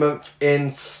Pride Month in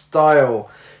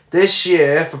style. This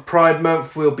year, for Pride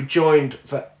Month, we'll be joined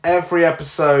for every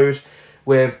episode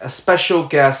with a special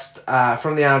guest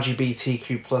from the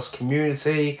LGBTQ plus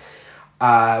community,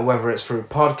 whether it's through a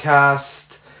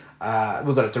podcast,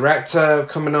 we've got a director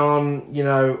coming on,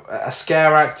 a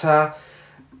scare actor.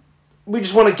 We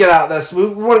just want to get out there, so we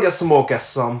want to get some more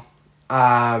guests on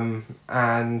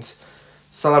and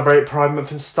celebrate Pride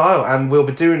Month in style. And we'll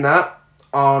be doing that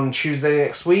on Tuesday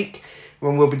next week,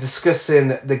 when we'll be discussing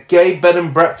the Gay Bed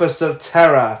and Breakfast of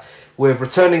Terror with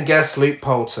returning guest Luke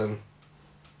Poulton.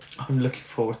 I'm looking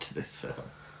forward to this film.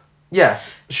 Yeah,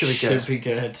 it should be good. Should be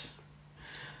good.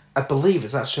 I believe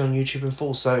it's actually on YouTube in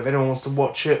full, so if anyone wants to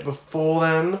watch it before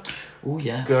then,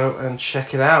 yes, go and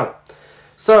check it out.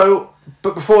 So,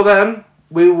 but before then,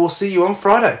 we will see you on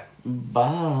Friday.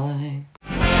 Bye.